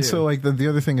 Duty, and too. so like the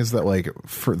other thing is that like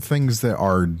for things that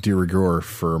are de rigueur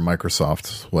for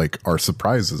Microsoft, like are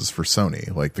surprises for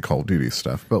Sony, like the Call of Duty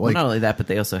stuff. But like not only that, but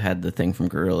they also had the thing from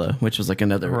Guerrilla, which was like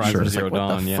another Horizon just Zero like, what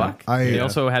Dawn, the yeah. fuck? They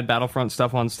also had Battlefront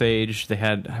stuff on stage. They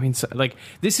had, I mean, like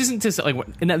this isn't just like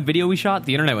in that video we shot.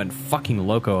 The internet went fucking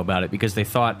loco about it because they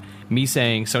thought me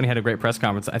saying Sony had a great press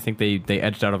conference. I think they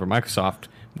edged out over Microsoft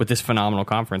with this phenomenal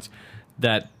conference.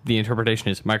 That the interpretation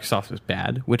is Microsoft was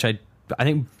bad, which I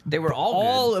think They were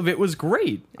all of it was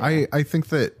great. I think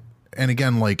that, and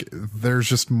again, like there's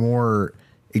just more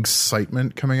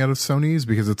excitement coming out of Sony's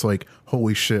because it's like,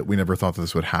 holy shit, we never thought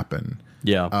this would happen.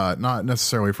 Yeah. Not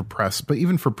necessarily for press, but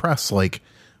even for press, like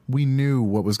we knew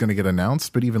what was going to get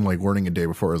announced, but even like warning a day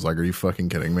before, it was like, are you fucking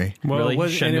kidding me? Well, really? it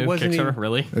was, and Shenmue it wasn't Kickstarter? even,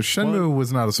 Really? Shenmue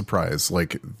was not a surprise.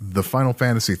 Like the Final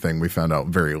Fantasy thing, we found out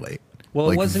very late. well,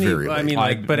 like, it wasn't very even, I late. mean,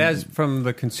 like, but as from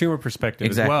the consumer perspective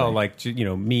Exactly. as well, like,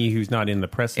 me who's not in the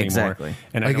press anymore. Exactly.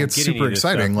 And I Like don't it's get any super of this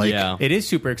exciting. stuff. Like Yeah. It is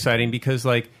super exciting because,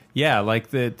 like, yeah, like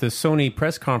the Sony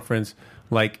press conference,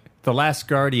 like The Last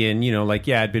Guardian, like,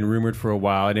 yeah, had been rumored for a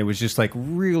while, and it was just like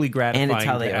really gratifying. And it's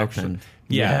how they to actually- opened.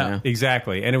 Yeah, Yeah.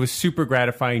 exactly. And it was super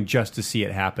gratifying just to see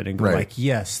it happen and go Right. like,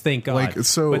 yes, thank God. Like,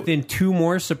 so- but then two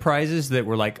more surprises that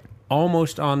were like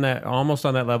almost on that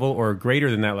level or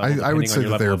greater than that level. I would depending say on your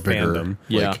that level they're of bigger. fandom.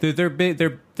 Yeah. Like, They're big.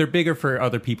 They're bigger for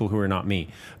other people who are not me.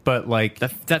 But like,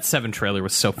 That 7 trailer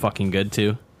was so fucking good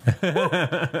too.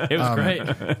 It was great.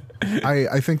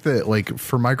 I think that like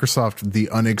for Microsoft, the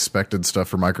unexpected stuff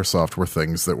for Microsoft were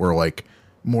things that were like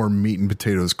more meat and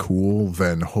potatoes cool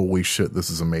than holy shit, this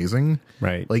is amazing.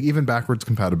 Right. Like even backwards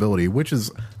compatibility, which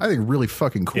is I think really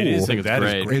fucking cool. it is. think it's That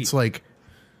is great. great. It's like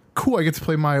cool. I get to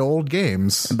play my old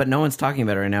games. But no one's talking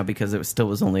about it right now because it still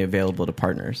was only available to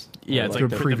partners. Yeah, it's To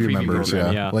like the preview members,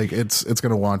 program, yeah. Like it's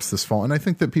going to launch this fall, and I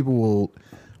think that people will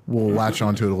latch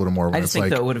onto it a little more when I it's just think like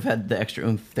that it would have had the extra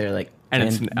oomph there, like, and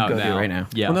it's out go now. do it right now.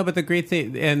 Yeah. Well, no, but the great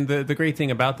thing and the great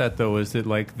thing about that though is that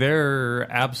like there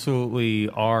absolutely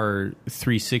are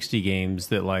 360 games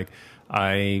that like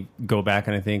I go back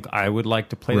and I think I would like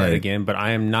to play that Right. again, but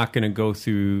I am not going to go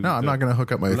through. no, I'm not going to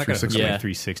hook up my I'm not going to hook 360. up my Yeah.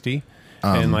 360.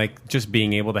 And like just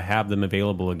being able to have them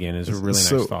available again is a really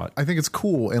So nice thought. I think it's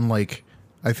cool, and like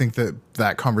I think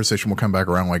that conversation will come back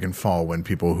around like in fall when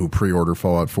people who pre-order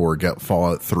Fallout 4 get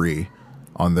Fallout 3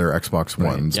 on their Xbox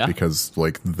Ones Yeah. because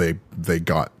like they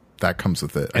got that comes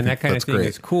with it. I And think that kind of that's thing great.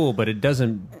 is cool, but it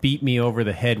doesn't beat me over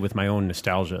the head with my own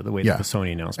nostalgia the way Yeah. that the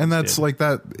Sony announcement. And that's like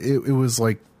that. It was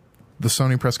like the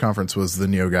Sony press conference was the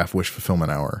NeoGAF wish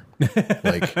fulfillment hour.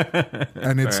 Like,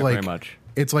 and it's Very, like very much.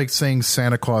 it's like saying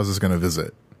Santa Claus is going to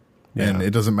visit, and Yeah.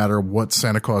 it doesn't matter what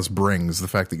Santa Claus brings. The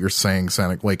fact that you're saying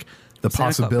Santa, like the Santa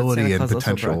possibility Claus and also brought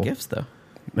potential. gifts though.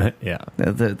 Yeah.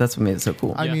 That's what made it so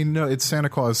cool. I mean, no, it's Santa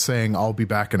Claus saying, I'll be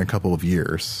back in a couple of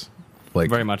years. Like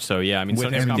Very much so, yeah. I mean, With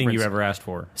Sony's anything conference, you ever asked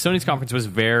for. Sony's conference was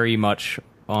very much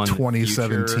on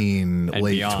 2017, future and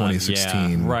late beyond,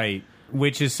 2016. Right.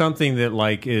 Which is something that,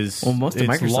 like, is Well, most of it's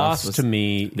Microsoft's lost was to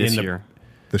me this in the, year.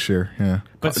 This year, yeah.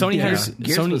 But Sony has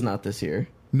Gears Sony was not this year.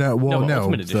 No, well, No, no,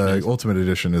 Ultimate Edition the is. Ultimate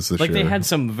Edition is this like year. they had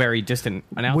some very distant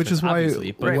announcements, Which is why-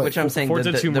 obviously, but Right, what- which I'm saying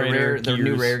Forza the Tomb Raider, the new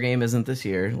Gears. Rare game isn't this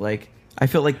year. Like I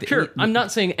feel like Sure, I'm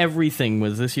not saying everything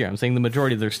was this year. I'm saying the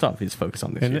majority of their stuff is focused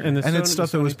on this year. and the and Sony, it's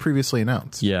stuff that was previously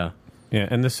announced. Yeah. Yeah,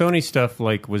 and the Sony stuff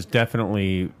like was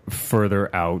definitely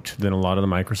further out than a lot of the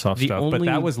Microsoft The stuff, but only-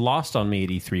 that was lost on me at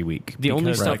E3 week. The only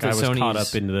because, stuff like, that I was caught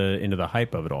Sony's- up into the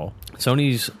hype of it all.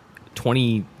 Sony's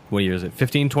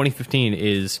 2015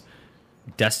 is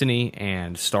Destiny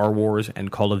and Star Wars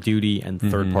and Call of Duty and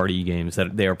third-party games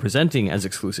that they are presenting as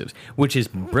exclusives, which is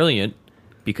brilliant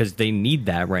because they need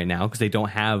that right now because they don't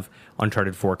have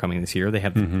Uncharted 4 coming this year. They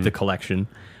have the collection.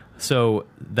 So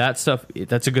that stuff,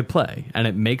 that's a good play, and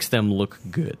it makes them look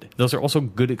good. Those are also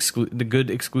good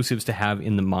exclusives to have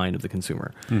in the mind of the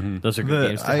consumer. Those are good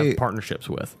games to have partnerships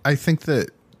with. I think that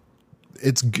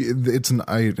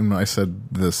I said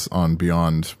this on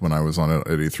Beyond when I was on it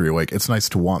at E3. Like, it's nice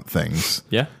to want things.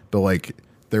 Yeah. But like,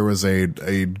 there was a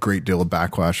great deal of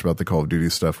backlash about the Call of Duty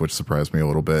stuff, which surprised me a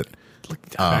little bit.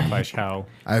 Backlash how?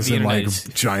 As The in like internet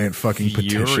is giant fucking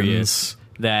petitions. Furious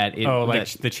that it, Oh, like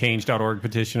that- the change.org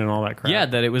petition and all that crap. yeah,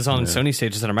 that it was on Sony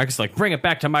stage instead of Microsoft. Like, bring it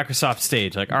back to Microsoft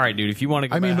stage. Like, all right, dude, if you want to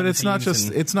go I mean, back but behind it's the not scenes just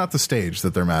and- it's not the stage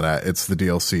that they're mad at. It's the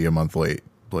DLC a month late,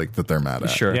 like that they're mad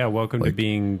at. Sure. Yeah, welcome to Like-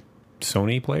 being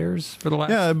Sony players for the last.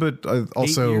 Yeah, but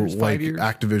also years, 5 like years?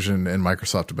 Activision and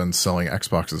Microsoft have been selling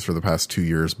Xboxes for the past 2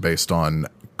 years based on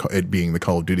it being the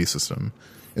Call of Duty system,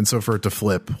 and so for it to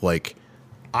flip, like,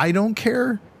 I don't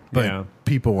care, but Yeah.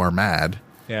 people are mad.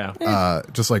 Yeah.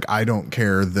 Just like I don't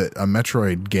care that a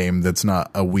Metroid game that's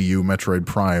not a Wii U Metroid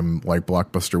Prime like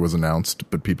Blockbuster was announced,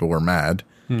 but people were mad.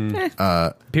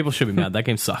 People should be mad. That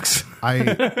game sucks.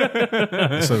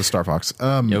 So does Star Fox.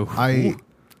 Yo.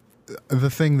 The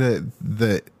thing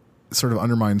that sort of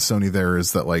undermines Sony there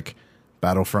is that like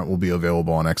Battlefront will be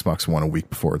available on Xbox One a week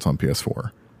before it's on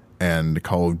PS4, and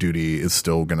Call of Duty is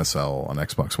still going to sell on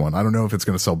Xbox One. I don't know if it's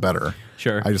going to sell better.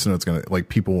 Sure. I just know it's going to, like,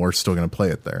 people are still going to play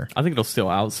it there. I think it'll still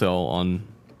outsell on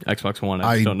Xbox One.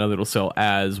 I just don't know that it'll sell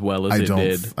as well as it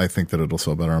did. I think that it'll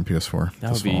sell better on PS4.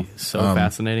 That this would be fall. so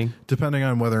fascinating. Depending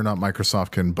on whether or not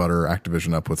Microsoft can butter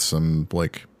Activision up with some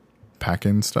like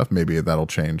pack-in stuff, maybe that'll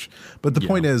change. But the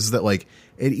point is that like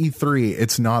at E3,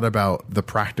 it's not about the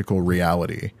practical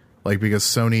reality. Like, because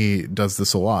Sony does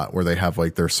this a lot where they have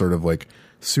like their sort of like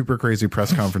super crazy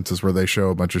press conferences where they show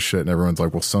a bunch of shit and everyone's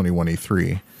like, well, Sony won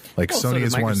E3. Like, Well, so Sony did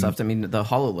is one. Microsoft. I mean, the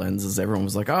HoloLens is everyone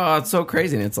was like, oh, it's so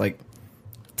crazy, and it's like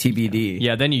TBD.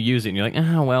 Yeah, then you use it and you're like,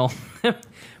 oh, well,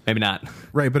 maybe not.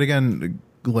 Right, but again,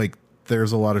 like,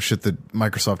 there's a lot of shit that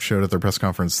Microsoft showed at their press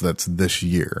conference that's this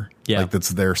year. Yeah. Like, that's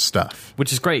their stuff.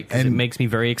 Which is great because it And- makes me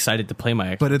very excited to play my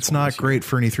Xbox But it's One not this year. great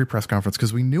for an E3 press conference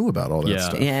because we knew about all that Yeah.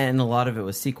 stuff. And a lot of it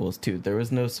was sequels too. There was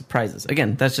no surprises.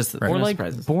 Again, that's just Or no like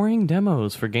surprises. boring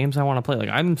demos for games I want to play. Like,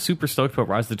 I'm super stoked about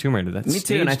Rise of the Tomb Raider. That Me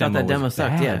too, and I thought that demo was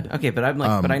sucked. bad. Yeah, okay, but I'm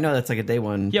like, but I know that's like a day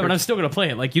one. Yeah, but I'm still gonna play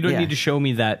it. Like, you don't Yeah. need to show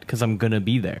me that because I'm gonna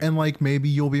be there. And like, maybe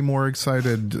you'll be more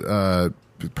excited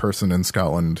person in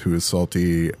Scotland who is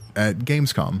salty at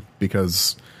Gamescom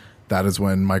because that is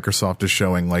when Microsoft is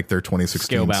showing like their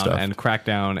 2016 Scalebound stuff. and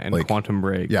Crackdown and Like, Quantum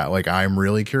Break. Yeah, like, I'm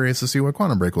really curious to see what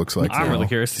Quantum Break looks like. I'm now. really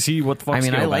curious to see what the fuck I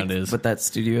mean, I Scalebound like is. what that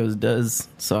studio does,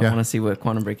 so I Yeah. want to see what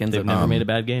Quantum Break ends They've up. never made a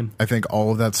bad game. I think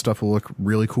all of that stuff will look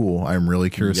really cool. I'm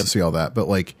really curious to see all that. But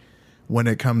like, when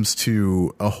it comes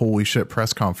to a holy shit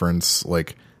press conference,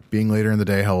 like, being later in the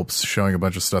day helps. Showing a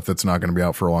bunch of stuff that's not going to be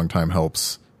out for a long time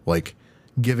helps. Like,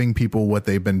 giving people what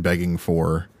they've been begging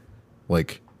for,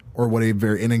 like, or what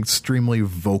an extremely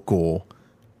vocal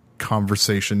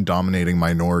conversation dominating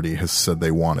minority has said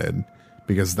they wanted,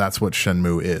 because that's what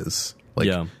Shenmue is. Like,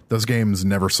 Yeah. those games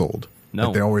never sold. No.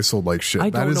 Like, they always sold like shit. I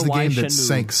That don't is know the why game that Shenmue-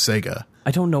 sank Sega.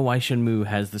 I don't know why Shenmue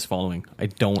has this following. I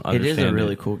don't It understand. is a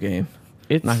really cool game.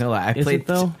 It's Not gonna lie, I is played it,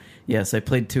 though. Yes, I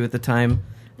played 2 at the time,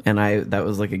 and that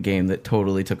was like a game that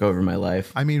totally took over my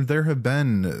life. I mean, there have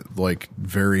been like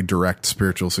very direct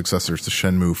spiritual successors to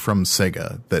Shenmue from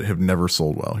Sega that have never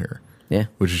sold well here, Yeah,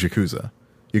 which is Yakuza.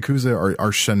 Yakuza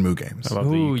are Shenmue games. I love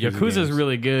the Ooh, Yakuza's games.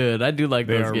 really good. I do like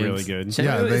They those are games. really good.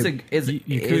 Shenmue Yeah, is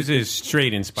Yakuza is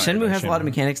straight inspired. Shenmue by has a lot of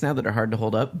mechanics now that are hard to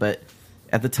hold up, but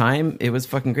at the time it was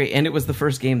fucking great, and it was the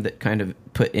first game that kind of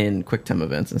put in QuickTime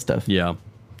events and stuff. Yeah.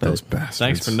 Those bastards.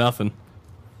 Thanks for nothing.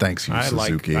 Thanks, you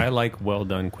Suzuki. I like well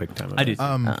done QuickTime events.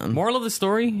 I do. Moral of the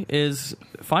story is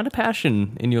find a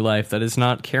passion in your life that is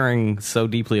not caring so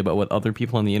deeply about what other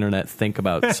people on the internet think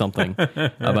about something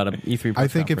about an E3 I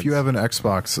think if you have an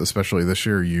Xbox, especially this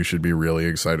year, you should be really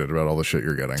excited about all the shit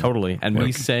you're getting. Totally. And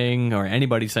me saying, or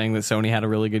anybody saying that Sony had a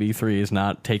really good E3 is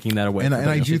not taking that away. And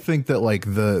I do think that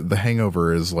like the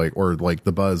hangover is like, or like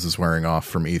the buzz is wearing off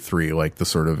from E3, like the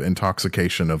sort of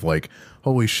intoxication of like,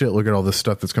 holy shit, look at all this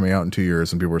stuff that's coming out in 2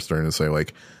 years. And people are starting to say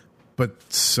like, but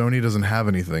Sony doesn't have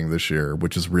anything this year,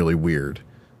 which is really weird.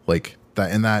 Like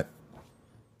that, and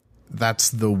that's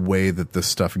the way that this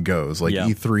stuff goes. Like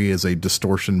E3 is a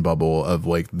distortion bubble of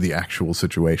like the actual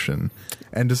situation.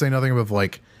 And to say nothing of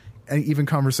like, even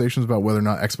conversations about whether or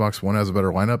not Xbox One has a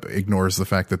better lineup ignores the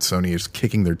fact that Sony is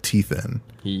kicking their teeth in.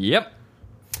 Yep.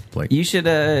 Like, you should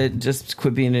just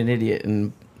quit being an idiot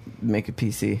and make a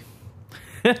PC.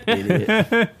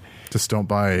 Idiot. Just don't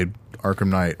buy Arkham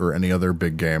Knight or any other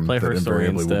big game that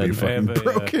invariably will be fucking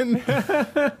broken.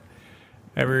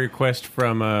 I have a request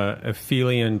from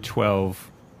Aphelion12,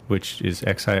 which is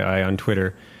XII on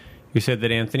Twitter, who said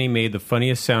that Anthony made the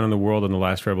funniest sound in the world on the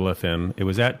last Rebel FM. It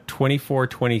was at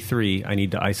 24:23. I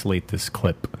need to isolate this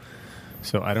clip.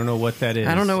 So I don't know what that is.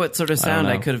 I don't know what sort of sound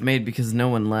I could have made because no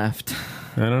one laughed.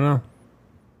 I don't know.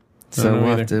 So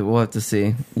we'll have to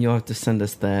see. You'll have to send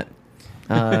us that.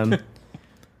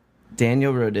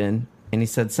 Daniel wrote in, and he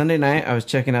said, Sunday night I was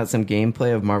checking out some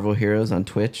gameplay of Marvel Heroes on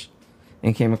Twitch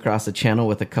and came across a channel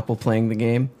with a couple playing the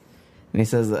game. And he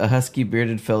says a husky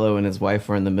bearded fellow and his wife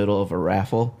were in the middle of a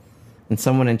raffle. And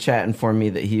someone in chat informed me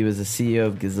that he was the CEO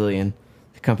of Gazillion,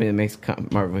 the company that makes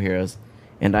Marvel Heroes.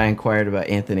 And I inquired about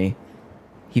Anthony.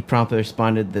 He promptly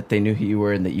responded that they knew who you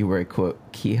were and that you were a, quote,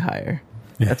 key hire.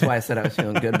 That's why I said I was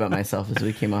feeling good about myself as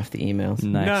we came off the emails.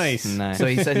 Nice. So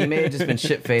he said he may have just been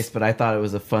shit-faced, but I thought it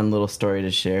was a fun little story to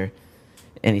share.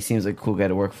 And he seems like a cool guy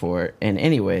to work for. And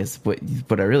anyways, what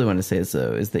I really want to say is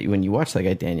that when you watch that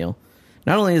guy, Daniel,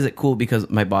 not only is it cool because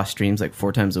my boss streams like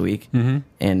 4 times a week, and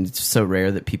it's so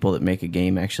rare that people that make a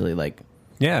game actually like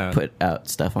put out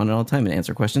stuff on it all the time and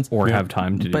answer questions. Or have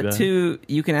time to do that. But 2,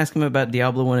 you can ask him about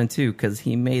Diablo 1 and 2 because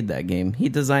he made that game. He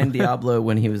designed Diablo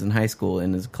when he was in high school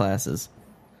in his classes.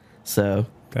 So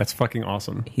that's fucking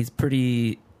awesome. He's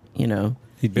pretty, he's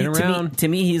been around. To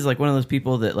me, he's like one of those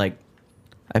people that like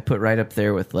I put right up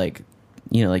there with like,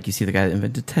 like you see the guy that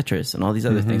invented Tetris and all these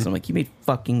other things. I'm like, you made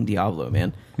fucking Diablo,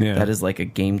 man. Yeah. That is like a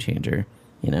game changer.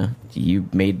 You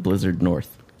made Blizzard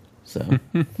North. So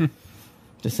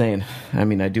just saying. I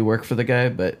mean, I do work for the guy,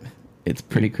 but it's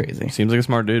pretty crazy. Seems like a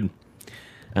smart dude.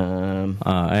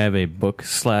 I have a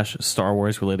book/Star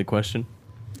Wars related question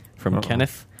from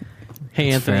Kenneth. Hey,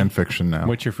 it's Anthony. Fan fiction now.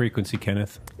 What's your frequency,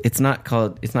 Kenneth? It's not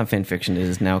fan fiction. It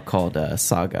is now called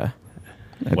Saga,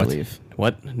 I believe.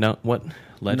 What? No, what?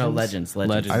 Legends? No, Legends.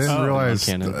 I didn't realize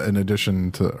in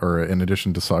addition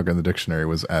to Saga in the dictionary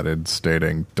was added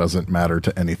stating doesn't matter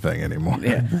to anything anymore.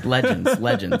 Yeah,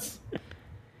 Legends.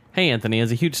 Hey, Anthony.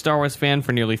 As a huge Star Wars fan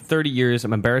for nearly 30 years,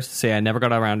 I'm embarrassed to say I never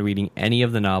got around to reading any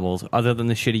of the novels other than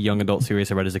the shitty young adult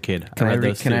series I read as a kid. Can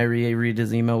I reread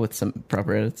his email with some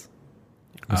proper edits?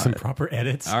 Some proper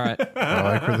edits. All right. I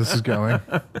like where this is going.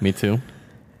 Me too.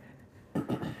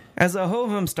 As a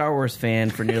ho-hum Star Wars fan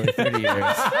for nearly 30 years,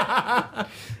 I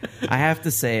have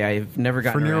to say I've never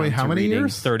gotten for nearly around how to many reading,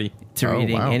 years? 30. To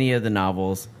reading any of the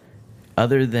novels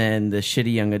other than the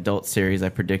shitty young adult series I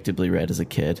predictably read as a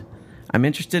kid. I'm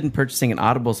interested in purchasing an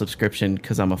Audible subscription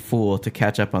because I'm a fool to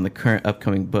catch up on the current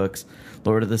upcoming books,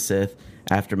 Lord of the Sith,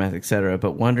 Aftermath, etc.,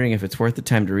 but wondering if it's worth the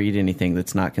time to read anything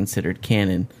that's not considered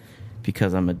canon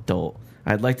because I'm adult.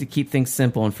 I'd like to keep things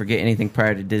simple and forget anything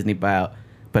prior to Disney buyout,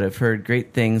 but I've heard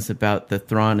great things about the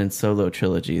Thrawn and Solo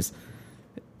trilogies.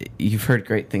 You've heard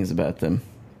great things about them,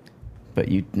 but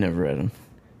you never read them.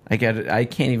 I got it. I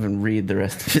can't even read the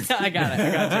rest of it. I got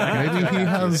it. Maybe he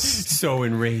has so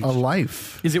enraged a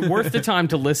life. Is it worth the time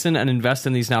to listen and invest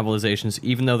in these novelizations,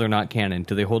 even though they're not canon?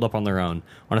 Do they hold up on their own?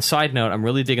 On a side note, I'm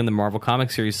really digging the Marvel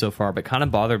comic series so far, but kind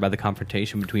of bothered by the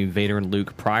confrontation between Vader and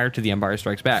Luke prior to The Empire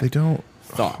Strikes Back. They don't.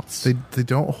 Thoughts? They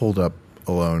don't hold up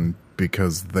alone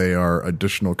because they are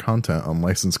additional content on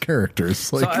licensed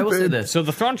characters. Like, So I will say this. So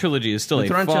the Thrawn trilogy is still a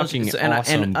fucking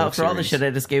awesome book for all the series. shit I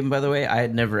just gave him, by the way, I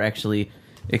had never actually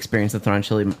experienced the Thrawn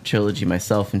trilogy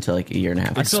myself until like a year and a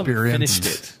half I ago. still haven't finished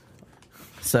it.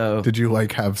 So did you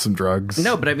like have some drugs?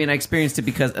 No, but I mean, I experienced it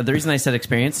because the reason I said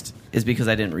experienced is because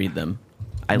I didn't read them.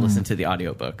 I listened to the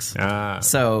audiobooks.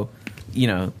 So,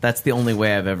 that's the only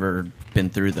way I've ever been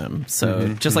through them. So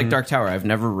just like Dark Tower, I've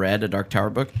never read a Dark Tower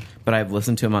book, but I've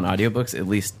listened to them on audiobooks at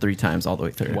least 3 times all the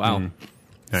way through. Wow.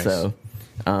 Nice. So,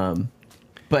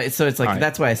 But so it's like, All right.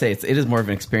 that's why I say it is more of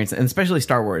an experience, and especially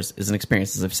Star Wars is an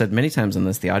experience. As I've said many times on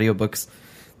this, the audiobooks,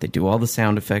 they do all the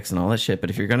sound effects and all that shit. But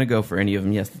if you're going to go for any of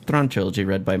them, yes, the Thrawn trilogy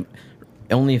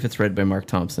only if it's read by Mark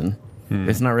Thompson. If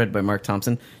it's not read by Mark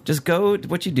Thompson, just go.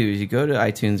 What you do is you go to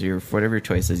iTunes or whatever your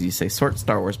choice is. You say sort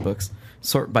Star Wars books,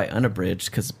 sort by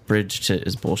unabridged, because bridged shit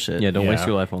is bullshit. Yeah, don't waste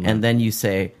your life on that. And then you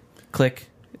say click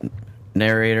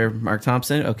narrator Mark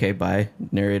Thompson. Okay, bye.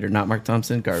 Narrator not Mark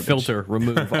Thompson. Garbage. Filter,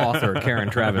 remove, author, Karen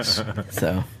Travis.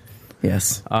 So,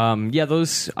 yes. Yeah,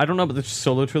 those, I don't know about the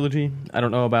solo trilogy. I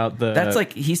don't know about the... That's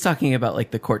like, he's talking about like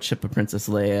the courtship of Princess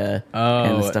Leia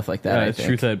and stuff like that. I think.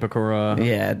 Truth at Bakura.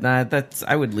 Yeah, that's,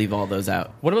 I would leave all those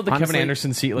out. What about the Honestly, Kevin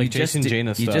Anderson seat, like Jason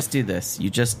Jaina stuff? You just do this.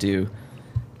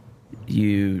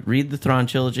 You read the Thrawn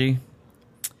trilogy.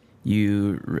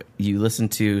 You listen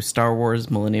to Star Wars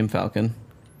Millennium Falcon.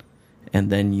 And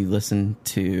then you listen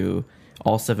to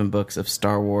all 7 books of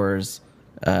Star Wars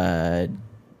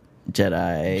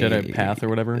Jedi Path or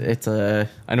whatever. It's I know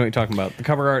what you're talking about. The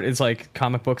cover art is like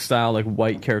comic book style, like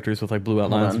white characters with like blue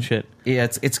outlines and shit. Yeah,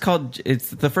 it's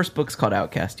the first book's called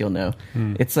Outcast. You'll know.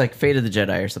 It's like Fate of the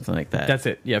Jedi or something like that. That's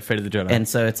it. Yeah, Fate of the Jedi. And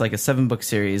so it's like a 7-book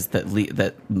series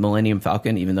that Millennium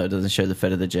Falcon, even though it doesn't show the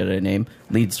Fate of the Jedi name,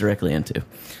 leads directly into.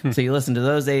 So you listen to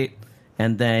those 8,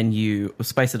 and then you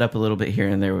spice it up a little bit here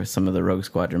and there with some of the Rogue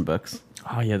Squadron books.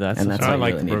 Oh yeah, that's And that's I all you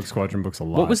like really the need. Rogue Squadron books a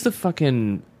lot. what was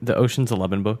the Ocean's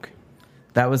 11 book?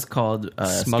 That was called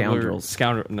Scoundrels.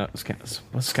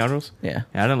 What's Scoundrels? Yeah.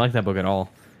 I didn't like that book at all.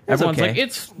 It's Everyone's okay. like,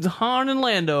 it's Han and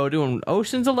Lando doing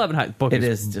Ocean's 11 book. It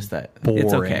is just that. boring.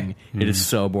 It's okay. It is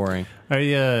so boring.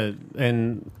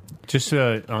 And just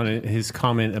on his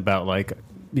comment about like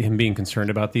him being concerned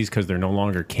about these because they're no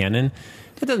longer canon.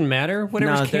 It doesn't matter.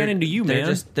 Whatever's canon to you,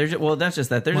 man. Well, that's just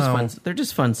that. They're just fun. They're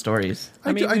just fun stories.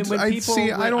 I don't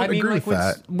agree with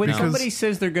that. When because- somebody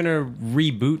says they're going to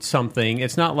reboot something,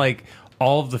 it's not like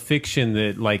all of the fiction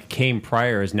that like came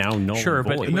prior is now null Sure, and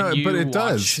but void. No, when you but it watch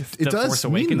does. It The does Force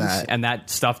mean Awakens, that. and that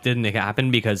stuff didn't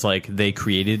happen because like they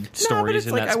created No, but stories it's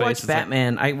in like that I space. watch It's like-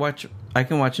 Batman. I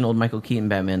can watch an old Michael Keaton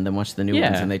Batman, then watch the new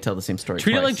Yeah. ones, and they tell the same story.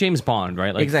 treat it twice. like James Bond,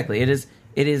 right? Like, Exactly.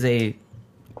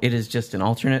 It is just an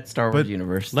alternate Star Wars But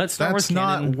universe. Let Star Wars That's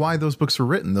not canon. why those books were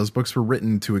written. Those books were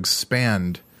written to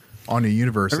expand on a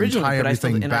universe and tie but I still-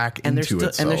 everything and back and they're into still,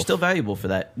 itself. and they're still valuable for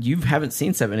that. You haven't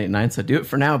seen 7, 8, 9, so do it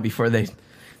for now before they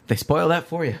spoil that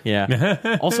for you.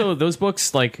 Yeah. Also, those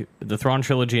books, like the Thrawn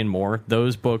trilogy and more,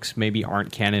 those books maybe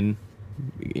aren't canon.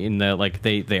 In the like,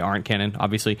 they aren't canon,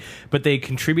 obviously, but they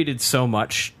contributed so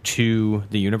much to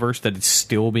the universe that it's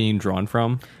still being drawn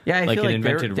from. Yeah, I like feel it like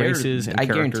invented races and I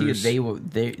characters.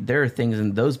 guarantee you, there are things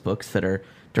in those books that are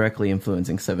directly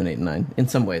influencing 7, 8, and 9 in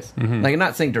some ways. Like, I'm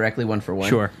not saying directly one for one,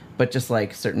 Sure. but just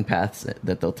like certain paths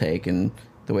that they'll take and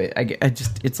the way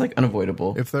it's like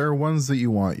unavoidable. If there are ones that you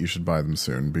want, you should buy them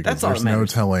soon because That's all there's that no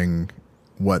matters. telling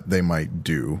what they might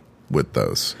do with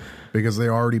those because they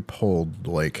already pulled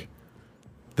like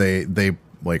they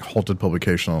like halted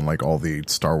publication on like all the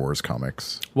Star Wars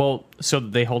comics. Well, so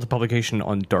they hold a publication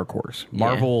on Dark Horse.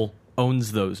 Marvel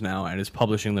owns those now and is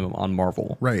publishing them on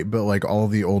Marvel. Right, but like all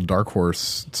the old Dark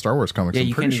Horse Star Wars comics,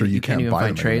 I'm pretty sure you can't even buy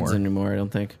find them trades anymore. I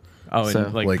don't think. Oh, So,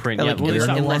 and like, Like, print. like, Yeah, well, They're it's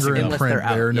no not- unless- longer in unless print. they're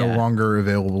out, They're no yeah. longer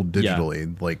available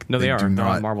digitally. Like no, they are. do They're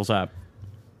not on Marvel's app.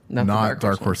 not Dark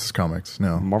ones. Horse's comics.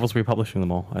 No, Marvel's republishing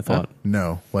them all, I thought.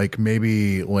 no, like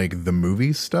maybe like the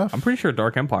movie stuff. I'm pretty sure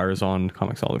Dark Empire is on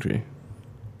Comixology.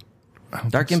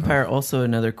 Dark Empire, also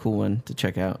another cool one to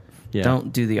check out. Yeah.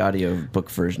 Don't do the audio book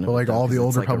version of But it. like though, all 'cause the it's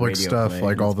Old like a Republic radio stuff, play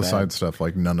like and all it's the bad. side stuff,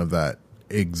 like none of that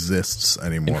exists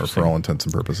anymore for all intents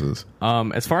and purposes.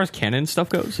 As far as canon stuff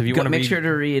goes, if you want to Make read, sure to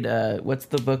read what's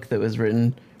the book that was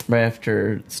written right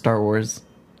after Star Wars,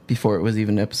 before it was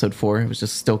even Episode 4. It was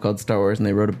just still called Star Wars, and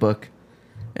they wrote a book,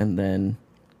 and then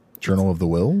Journal of the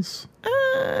Wills.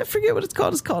 I forget what it's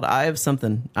called. It's called Eye of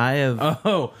something. Eye of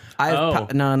no,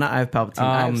 not Eye of Palpatine.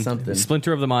 Eye of something.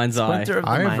 Splinter of the Mind's Eye. Splinter of the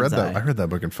I have Mind's read that. Eye. I read that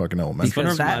book in fucking elementary.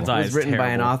 Splinter Because of the that Mind's Eye was is written by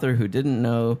an terrible. author who didn't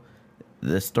know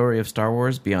the story of Star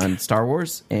Wars beyond Star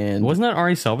Wars, and Wasn't that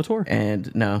Ari Salvatore? and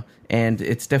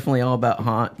it's definitely all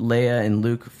about Leia and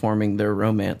Luke forming their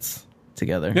romance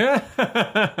together.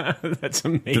 That's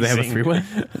amazing. Do they have a three-way?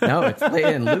 No, it's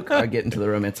Leia and Luke are getting to the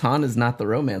romance. Han is not the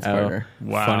romance partner.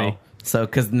 Wow. Funny. So,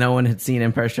 because no one had seen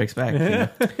Empire Strikes Back. You know?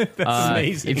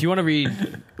 Amazing. If you want to read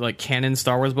like canon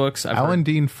Star Wars books, I've Alan heard,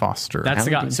 Dean Foster. that's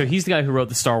the Alan guy. Dean So he's the guy who wrote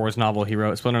the Star Wars novel. He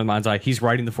wrote Splinter of the Mind's Eye. He's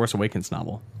writing the Force Awakens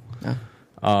novel,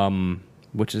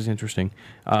 which is interesting.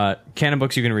 Canon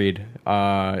books you can read.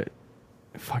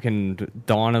 fucking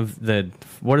Dawn of the...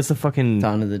 What is the fucking...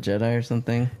 Dawn of the Jedi or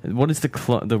something. What is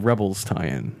the Rebels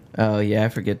tie-in? Oh, yeah, I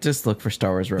forget. Just look for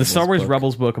Star Wars Rebels. The Star Wars book.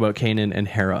 Rebels book about Kanan and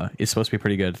Hera is supposed to be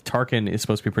pretty good. Tarkin is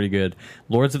supposed to be pretty good.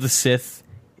 Lords of the Sith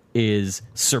is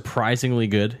surprisingly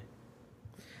good.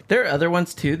 There are other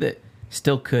ones, too, that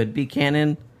still could be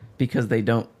canon because they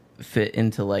don't fit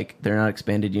into, like, they're not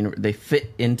expanded universe. They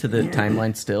fit into the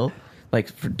timeline still. Like,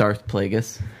 for Darth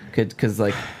Plagueis. Because,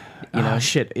 like... You know,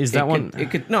 shit. Is that one?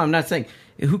 It could. No, I'm not saying.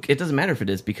 It doesn't matter if it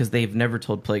is because they've never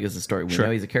told Plague as a story. We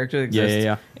know he's a character that exists,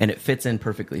 Yeah. and it fits in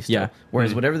perfectly still. Yeah.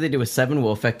 Whereas whatever they do with 7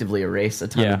 will effectively erase a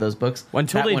ton of those books. Well,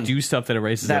 until That they one- do stuff that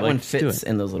erases that it, like, one just do fits it.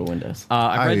 in those little windows.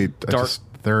 I read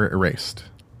they're erased.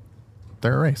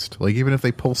 They're erased. Like, even if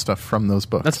they pull stuff from those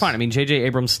books. That's fine. I mean, J.J.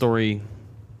 Abrams' story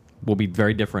will be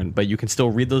very different, but you can still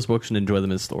read those books and enjoy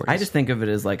them as stories. I just think of it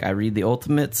as like I read the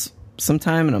Ultimates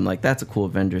sometime, and I'm like, that's a cool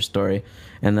Avengers story.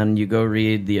 And then you go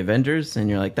read the Avengers, and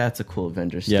you're like, that's a cool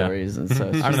Avengers stories. And so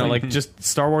it's I don't just know, like just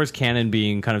Star Wars canon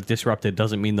being kind of disrupted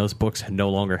doesn't mean those books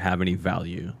no longer have any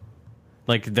value.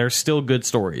 Like, they're still good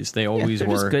stories. They always they're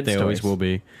just were. good They always stories. will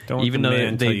be. Don't even the though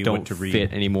man tell they you don't what to read.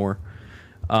 fit anymore.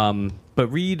 But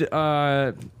read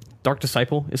Dark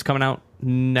Disciple is coming out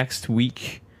next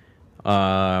week.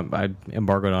 I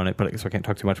embargoed on it, but so I can't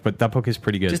talk too much. But that book is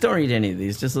pretty good. just don't read any of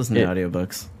these. Just listen to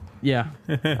audiobooks. Yeah.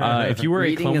 If you were a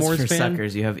Reading Clone is Wars for fan,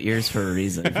 suckers. You have ears for a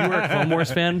reason. if you were a Clone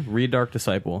Wars fan, read Dark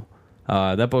Disciple.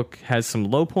 That book has some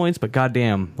low points, but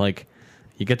goddamn, like,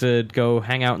 you get to go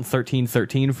hang out in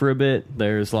 1313 for a bit.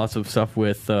 There's lots of stuff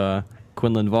with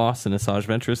Quinlan Voss and Asajj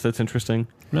Ventress that's interesting.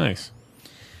 Nice.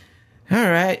 All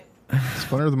right.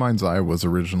 Splinter of the Mind's Eye was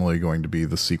originally going to be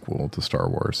the sequel to Star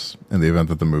Wars in the event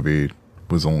that the movie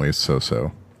was only so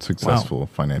successful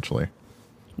financially.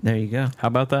 There you go. How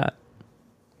about that?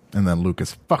 And then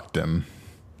Lucas fucked him.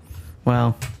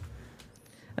 Well,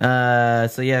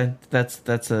 so yeah, that's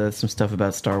some stuff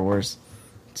about Star Wars.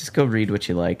 Just go read what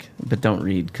you like, but don't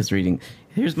read because reading.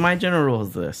 Here's my general rule: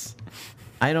 is this: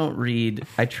 I don't read.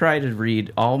 I try to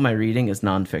read. All my reading is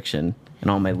nonfiction, and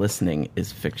all my listening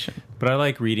is fiction. But I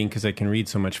like reading because I can read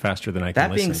so much faster than I can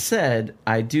That listen. being said,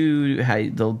 I do.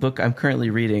 The book I'm currently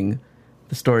reading,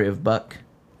 the story of Buck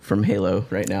from Halo,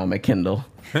 right now on my Kindle.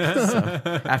 So,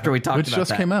 after we talked Which about just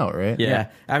that. came out, right? Yeah.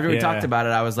 After we Yeah. talked about it,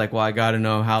 I was like, well, I got to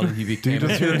know how he became Did you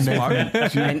just hear smart.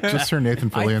 Just hear Nathan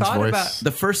Fillion's voice.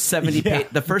 The first 70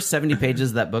 the first 70 pages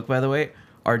of that book, by the way,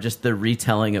 are just the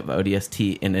retelling of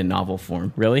ODST in a novel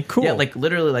form. Really? Cool. Yeah, like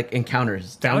literally like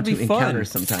encounters. That down would be to fun.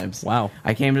 encounters sometimes. Wow.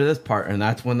 I came to this part, and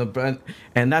that's when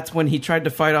that's when he tried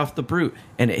to fight off the brute,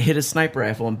 and it hit his sniper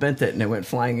rifle and bent it, and it went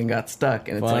flying and got stuck.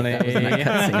 And it's like that was in that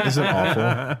cutscene. Is it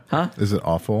awful? Huh? Is it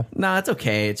awful? No, it's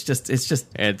okay. It's just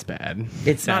It's bad.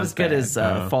 it's not as good bad. as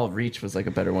Fall of Reach was like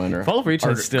a better one. Or Fall of Reach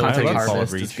or is still- Contact I love Fall of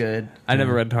Harvest Reach. is good. I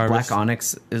never read Harvest. Black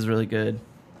Onyx is really good,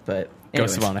 but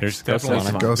Ghost of anyways. Onyx. There's Ghost of definitely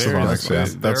Onyx. Ghost of there Onyx, is- yeah. There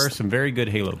That's- are some very good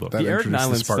Halo books. that The Eric introduced the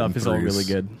Nyland Spartan stuff is all threes. really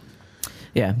good.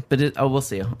 Yeah, but we'll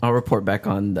see. I'll report back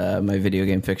on my video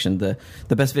game fiction. The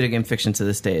best video game fiction to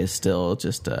this day is still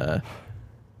just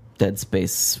Dead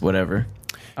Space, whatever.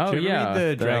 Oh, Did you ever yeah.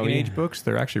 read the Dragon yeah. Age books?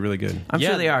 They're actually really good. I'm Yeah,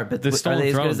 sure they are, but the are Stolen they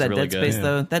as good Throne's as that really Dead good. Space Yeah.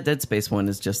 though? That Dead Space one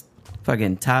is just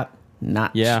fucking top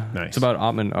notch. Yeah. Nice. It's about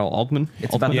Altman.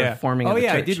 It's about the forming of the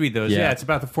I church. did read those. Yeah. Yeah. It's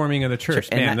about the forming of the church.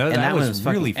 And Man, that- that, and that was one was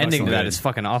fucking- really Ending to that fascinating. is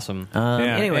fucking awesome. Yeah.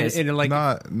 Anyways, and like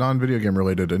Not non-video game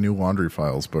related. A new Laundry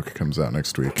Files book comes out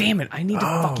next week. Damn it! I need to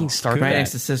fucking start right that.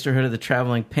 next to Sisterhood of the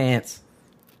Traveling Pants.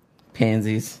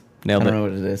 Pansies. Nailed I don't it. know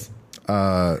what it is.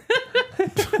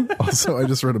 Also, I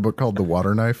just read a book called The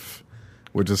Water Knife,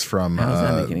 which is from How does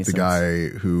that make any the sense? guy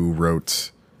who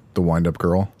wrote The Wind-Up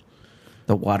Girl.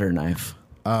 The Water Knife.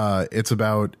 It's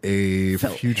about a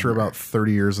Felt future hammer. about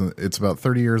 30 years. It's about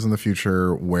 30 years in the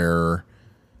future where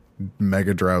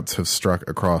mega droughts have struck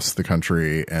across the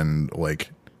country, and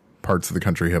like parts of the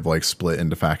country have like split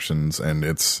into factions, and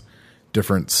it's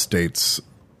different states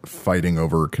fighting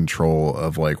over control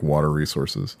of like water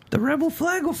resources. The rebel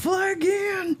flag will fly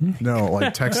again. No,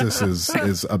 like Texas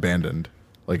is abandoned.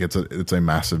 Like it's a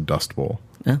massive dust bowl,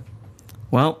 Yeah.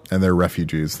 Well, and they're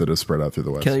refugees that have spread out through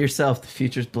the west. kill yourself. The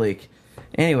future's bleak.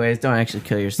 Anyways, don't actually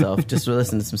kill yourself. Just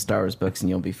listen to some Star Wars books and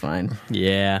you'll be fine.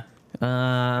 Yeah.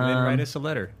 and then write us a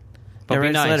letter. But be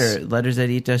write us a nice. letter. Letters at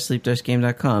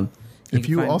eat-sleep-game.com. If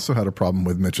you also had a problem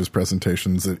with Mitch's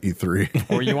presentations at E3,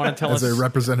 Or you want to tell as us a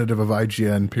representative of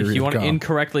IGN, if period. you want to com.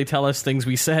 incorrectly tell us things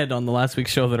we said on the last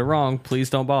week's show that are wrong, please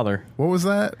don't bother. What was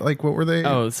that? Like, what were they?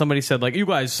 Oh, somebody said, like, you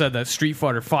guys said that Street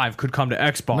Fighter 5 could come to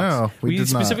Xbox. No, we did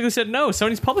not. specifically said no.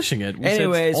 Sony's publishing it. We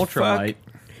Anyways, said Ultralight.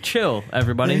 Chill,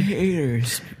 everybody.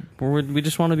 haters. We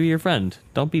just want to be your friend.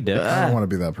 Don't be dicks. I don't want to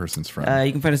be that person's friend.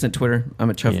 You can find us on Twitter. I'm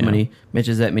at Chuff Money. Mitch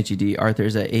is at Mitchy D.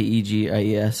 Arthur's at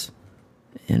AEGIES.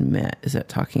 And Matt is at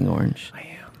Talking Orange. I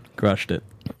am. Crushed it.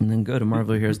 And then go to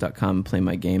marvelheroes.com and play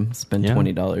my game. Spend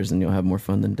 $20 and you'll have more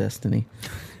fun than Destiny.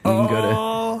 You can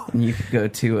go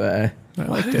to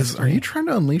Are you trying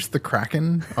to unleash the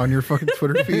Kraken on your fucking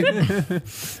Twitter feed?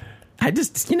 I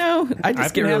just I've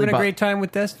get been really having a great time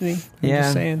with Destiny. I'm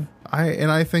just saying.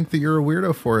 I think that you're a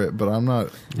weirdo for it, but I'm not.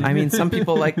 I mean, some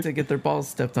people like to get their balls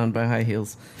stepped on by high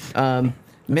heels.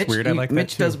 Mitch, weird. I like that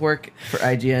Mitch too. does work for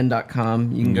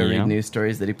IGN.com. You can go read news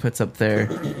stories that he puts up there,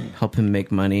 help him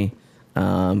make money,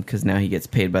 because now he gets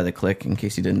paid by the click, in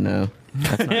case you didn't know.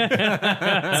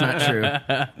 That's not true.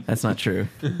 That's not true.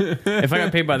 If I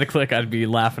got paid by the click, I'd be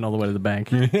laughing all the way to the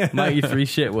bank. My E3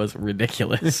 shit was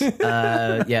ridiculous.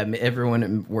 Everyone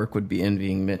at work would be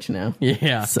envying Mitch now.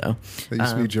 Yeah. So That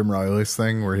used to be Jim Riley's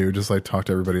thing, where he would just like talk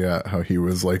to everybody about how he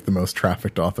was like the most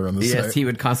trafficked author on the site. yes, he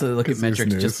would constantly look at 'Cause he was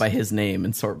metrics news. just by his name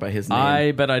and sort by his name.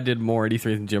 I bet I did more at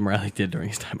E3 than Jim Riley did during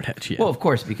his time at IGN. Well, of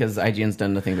course, because IGN's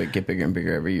done nothing but get bigger and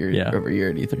bigger every year Yeah. at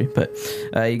E3. But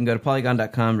you can go to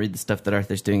Polygon.com, read the stuff that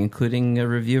Arthur's doing, including a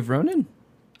review of Ronin.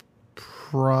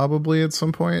 Probably at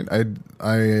some point. I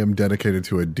am dedicated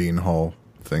to a Dean Hall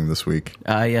thing this week.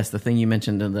 Yes, the thing you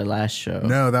mentioned in the last show.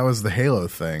 No, that was the Halo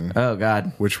thing, Oh,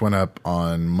 God. which went up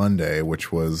on Monday,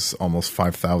 which was almost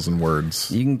 5,000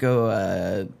 words. You can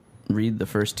go read the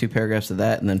first 2 paragraphs of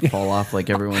that and then fall off like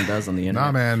everyone does on the internet.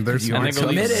 Nah, man, there's You I'm aren't gonna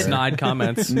go leave committed. snide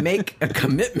comments. Make a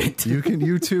commitment.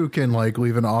 You too can like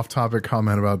leave an off-topic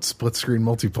comment about split-screen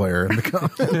multiplayer in the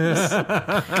comments.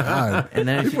 God, And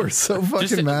then if people you, are so fucking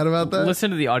Just mad about that. Listen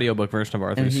to the audiobook version of and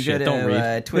Arthur's if you go shit. Don't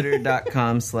read. to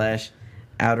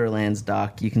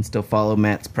twitter.com/outerlandsdoc, you can still follow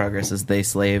Matt's progress as they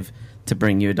slave to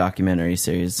bring you a documentary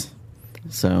series.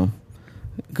 So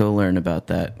go learn about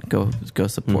that. Go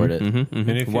support it. And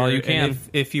if While you're- you can. and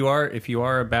if you are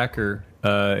a backer,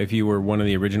 if you were one of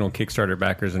the original Kickstarter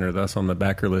backers and are thus on the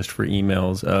backer list for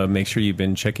emails, make sure you've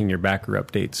been checking your backer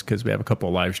updates, because we have a couple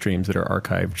of live streams that are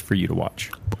archived for you to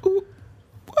watch.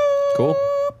 Cool.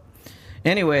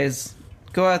 Anyways,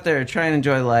 go out there, try and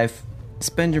enjoy life.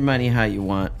 Spend your money how you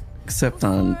want, except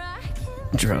on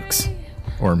drugs.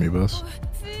 Or amiibos.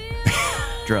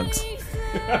 Drugs.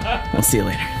 We'll see you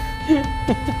later.